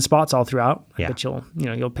marginal gain spots all throughout, I bet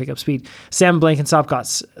you'll pick up speed. Sam Blankensop got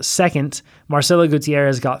 2nd, Marcelo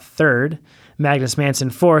Gutierrez got 3rd, Magnus Manson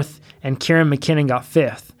 4th, and Kieran McKinnon got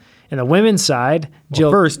 5th. And the women's side,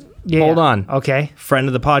 Jill. First, hold on. Okay. Friend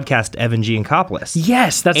of the podcast, Evan Giancopoulos.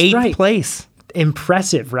 Yes, that's 8th right. place.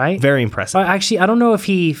 Impressive, right? Very impressive. Actually, I don't know if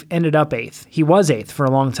he ended up 8th. He was 8th for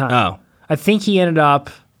a long time. Oh. I think he ended up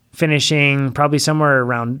finishing probably somewhere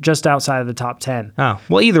around just outside of the top 10. Oh,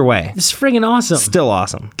 well, either way, It's friggin' awesome. still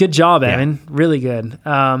awesome. Good job, Evan. Really good.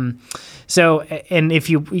 So, and if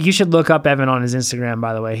you should look up Evan on his Instagram,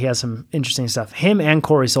 by the way. He has some interesting stuff. Him and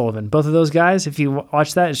Corey Sullivan, both of those guys, if you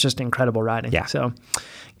watch that, it's just incredible riding. Yeah. So,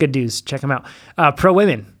 good dudes. Check them out. Pro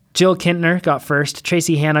women. Jill Kintner got 1st.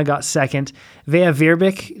 Tracy Hanna got 2nd. Vea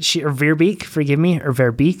Verbeek, forgive me, or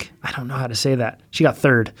Verbeek. I don't know how to say that. She got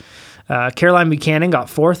 3rd. Caroline Buchanan got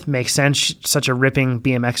 4th. Makes sense. She's such a ripping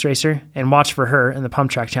BMX racer. And watch for her in the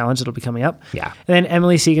Pump Track Challenge. It'll be coming up. Yeah. And then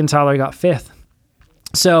Emily Siegenthaler got 5th.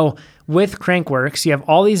 So with Crankworx, you have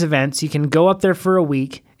all these events. You can go up there for a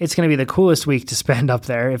week. It's going to be the coolest week to spend up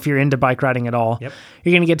there if you're into bike riding at all. Yep.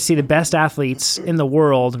 You're going to get to see the best athletes in the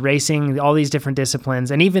world racing all these different disciplines,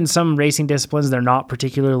 and even some racing disciplines they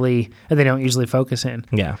don't usually focus in.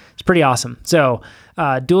 Yeah. It's pretty awesome. So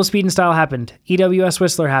Dual Speed and Style happened. EWS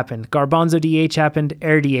Whistler happened. Garbanzo DH happened.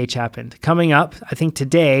 Air DH happened. Coming up, I think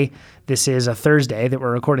today, this is a Thursday that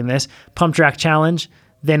we're recording this, Pump Track Challenge,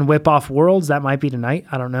 then Whip Off Worlds. That might be tonight.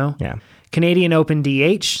 I don't know. Yeah. Canadian Open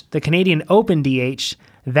DH. The Canadian Open DH,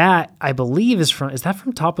 that I believe is from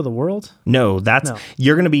Top of the World? No,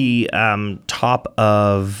 you're going to be top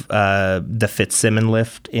of the Fitzsimmons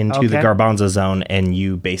lift into the Okay. Garbanzo zone, and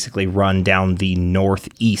you basically run down the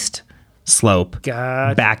northeast slope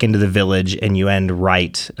Gotcha. back into the village, and you end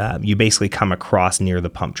right. You basically come across near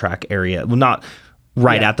the pump track area. Well, not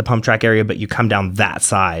right at the pump track area, but you come down that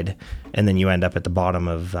side, and then you end up at the bottom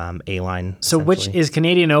of A-line. So which is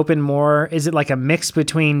Canadian Open more, is it like a mix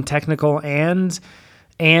between technical and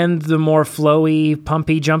the more flowy,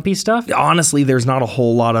 pumpy, jumpy stuff? Honestly, there's not a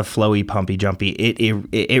whole lot of flowy, pumpy, jumpy.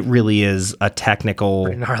 It really is a technical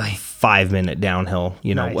Pretty gnarly. 5-minute downhill,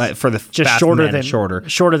 Nice. for the Just fast shorter men, than it's shorter.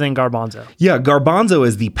 Shorter than Garbanzo. Yeah, Garbanzo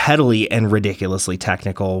is the pedally and ridiculously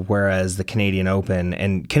technical, whereas the Canadian Open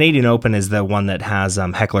is the one that has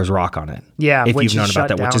Heckler's Rock on it. Yeah, if which you've known is about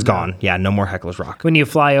shut that, which is down gone. Yeah, no more Heckler's Rock. When you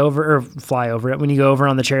fly over it, when you go over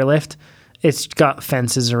on the chairlift, it's got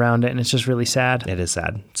fences around it, and it's just really sad. It is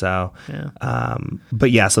sad. So, Yeah. but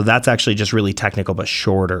yeah, so that's actually just really technical, but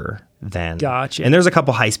shorter than. Gotcha. And there's a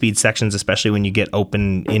couple high speed sections, especially when you get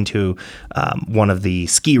open into one of the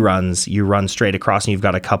ski runs. You run straight across, and you've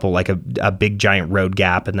got a couple, like a big giant road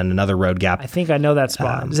gap, and then another road gap. I think I know that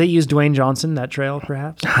spot. Does it use Dwayne Johnson, that trail,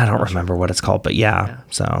 perhaps? I don't remember what it's called, but yeah.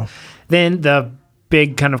 So Then the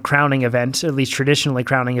big kind of crowning event, at least traditionally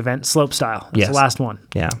crowning event, slope style. That's Yes. the last one.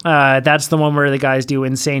 yeah. That's the one where the guys do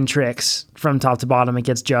insane tricks from top to bottom. It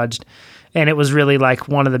gets judged. And it was really like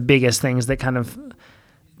one of the biggest things that kind of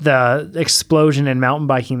the explosion in mountain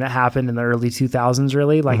biking that happened in the early 2000s,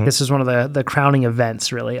 really. Like this is one of the crowning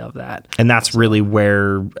events, really, of that. And that's really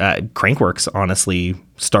where Crankworx honestly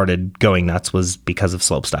started going nuts, was because of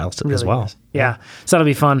slope styles as Really well. is. Yeah. So that'll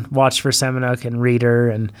be fun. Watch for Semenuk and Reeder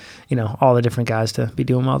and, all the different guys to be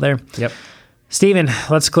doing well there. Yep. Steven,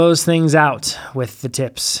 let's close things out with the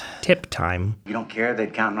tips. Tip time. You don't care they're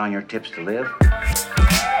counting on your tips to live?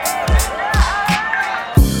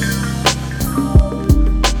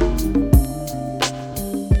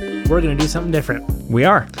 We're going to do something different We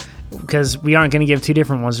are because we aren't going to give two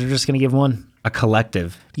different ones. We're just going to give one. a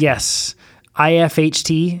collective. Yes.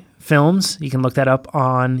 IFHT Films. You can look that up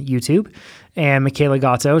on YouTube. And Michaela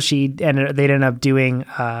Gatto, they ended up doing,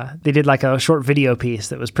 they did like a short video piece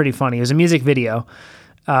that was pretty funny. It was a music video.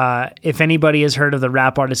 If anybody has heard of the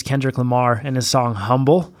rap artist Kendrick Lamar and his song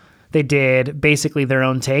Humble, they did basically their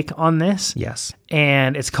own take on this. Yes.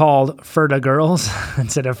 And it's called Ferda Girls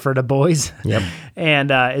instead of Ferda Boys. Yep.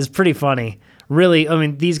 And it's pretty funny. Really, I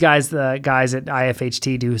mean, these guys, the guys at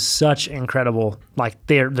IFHT do such incredible, like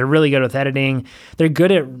they're really good with editing. They're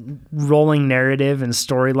good at rolling narrative and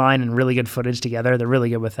storyline and really good footage together. They're really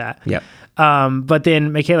good with that. Yep. But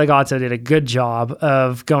then Michaela Gatto did a good job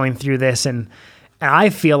of going through this, and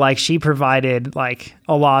I feel like she provided like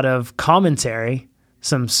a lot of commentary,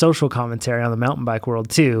 some social commentary on the mountain bike world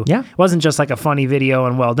too. Yeah. It wasn't just like a funny video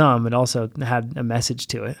and well done, it also had a message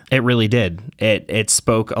to it. It really did. It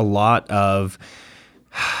spoke a lot of,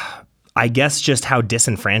 I guess, just how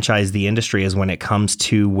disenfranchised the industry is when it comes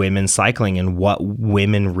to women cycling and what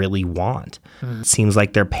women really want. It seems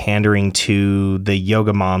like they're pandering to the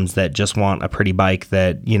yoga moms that just want a pretty bike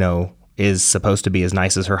that, you know, is supposed to be as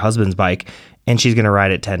nice as her husband's bike, and she's going to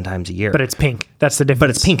ride it 10 times a year. But it's pink. That's the difference. But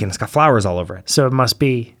it's pink and it's got flowers all over it. So it must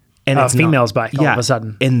be And a it's not- female's bike all of a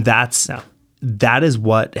sudden. And that is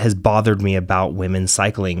what has bothered me about women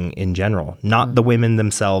cycling in general. Not the women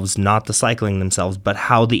themselves, not the cycling themselves, but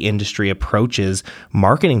how the industry approaches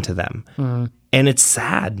marketing to them. And it's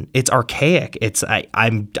sad. It's archaic.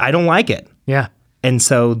 I don't like it. Yeah. And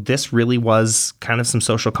so this really was kind of some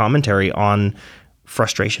social commentary on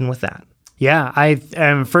frustration with that. Yeah,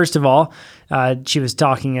 first of all, she was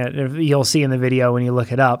talking. You'll see in the video when you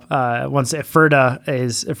look it up. Once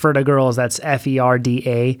Ferda Girls, that's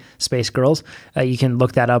FERDA space girls. You can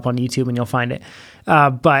look that up on YouTube and you'll find it.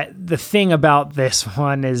 But the thing about this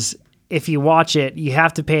one is, if you watch it, you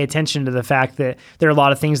have to pay attention to the fact that there are a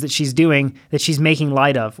lot of things that she's doing that she's making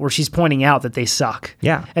light of, or she's pointing out that they suck.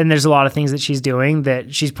 Yeah. And there's a lot of things that she's doing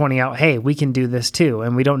that she's pointing out, hey, we can do this too.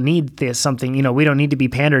 And we don't need this something, we don't need to be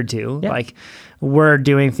pandered to. Yeah. Like, we're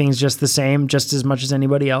doing things just the same, just as much as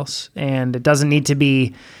anybody else. And it doesn't need to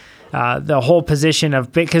be the whole position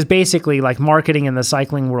of, because basically like marketing in the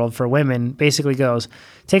cycling world for women basically goes,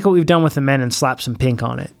 take what we've done with the men and slap some pink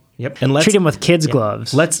on it. Yep. And Treat them with kids'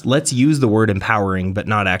 gloves. Let's use the word empowering, but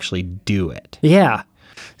not actually do it. Yeah.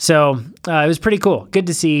 So it was pretty cool. Good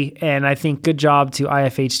to see. And I think good job to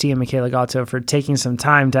IFHT and Michaela Gatto for taking some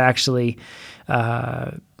time to actually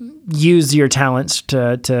use your talents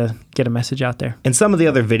to get a message out there. And some of the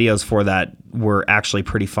other videos for that were actually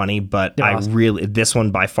pretty funny, but Awesome. This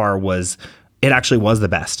one by far it actually was the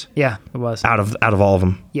best Yeah, it was. out of all of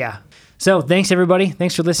them. Yeah. So thanks, everybody.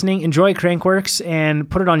 Thanks for listening. Enjoy Crankworx and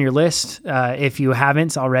put it on your list if you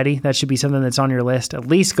haven't already. That should be something that's on your list. At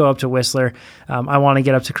least go up to Whistler. I want to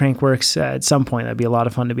get up to Crankworx at some point. That'd be a lot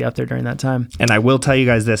of fun to be up there during that time. And I will tell you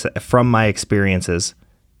guys this from my experiences,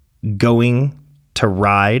 going to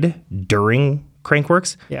ride during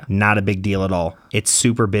Crankworx, not a big deal at all. It's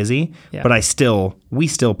super busy, but we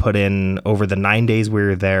still put in, over the 9 days we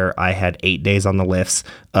were there, I had 8 days on the lifts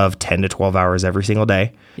of 10 to 12 hours every single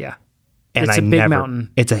day. Yeah. And It's a big mountain.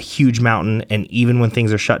 It's a huge mountain. And even when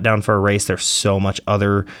things are shut down for a race, there's so much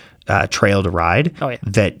other trail to ride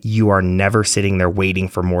that you are never sitting there waiting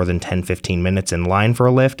for more than 10, 15 minutes in line for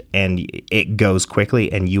a lift. And it goes quickly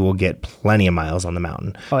and you will get plenty of miles on the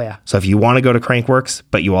mountain. Oh, yeah. So if you want to go to Crankworx,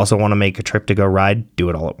 but you also want to make a trip to go ride, do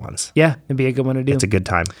it all at once. Yeah, it'd be a good one to do. It's a good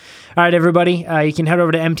time. All right, everybody. You can head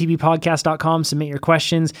over to mtbpodcast.com, submit your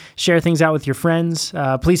questions, share things out with your friends.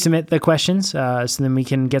 Please submit the questions so then we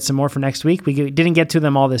can get some more for next week. We didn't get to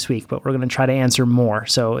them all this week, but we're going to try to answer more.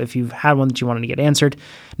 So if you've had one that you wanted to get answered,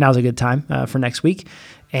 now's a good time for next week.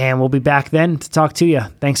 And we'll be back then to talk to you.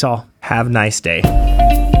 Thanks all. Have a nice day.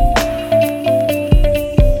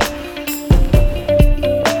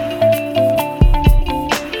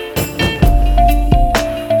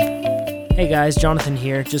 Hey guys, Jonathan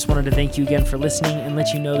here. Just wanted to thank you again for listening and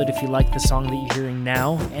let you know that if you like the song that you're hearing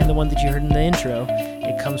now and the one that you heard in the intro,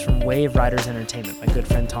 it comes from Wave Riders Entertainment, my good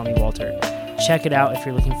friend Tommy Walter. Check it out if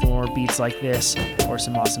you're looking for more beats like this or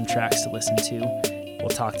some awesome tracks to listen to. We'll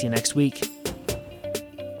talk to you next week.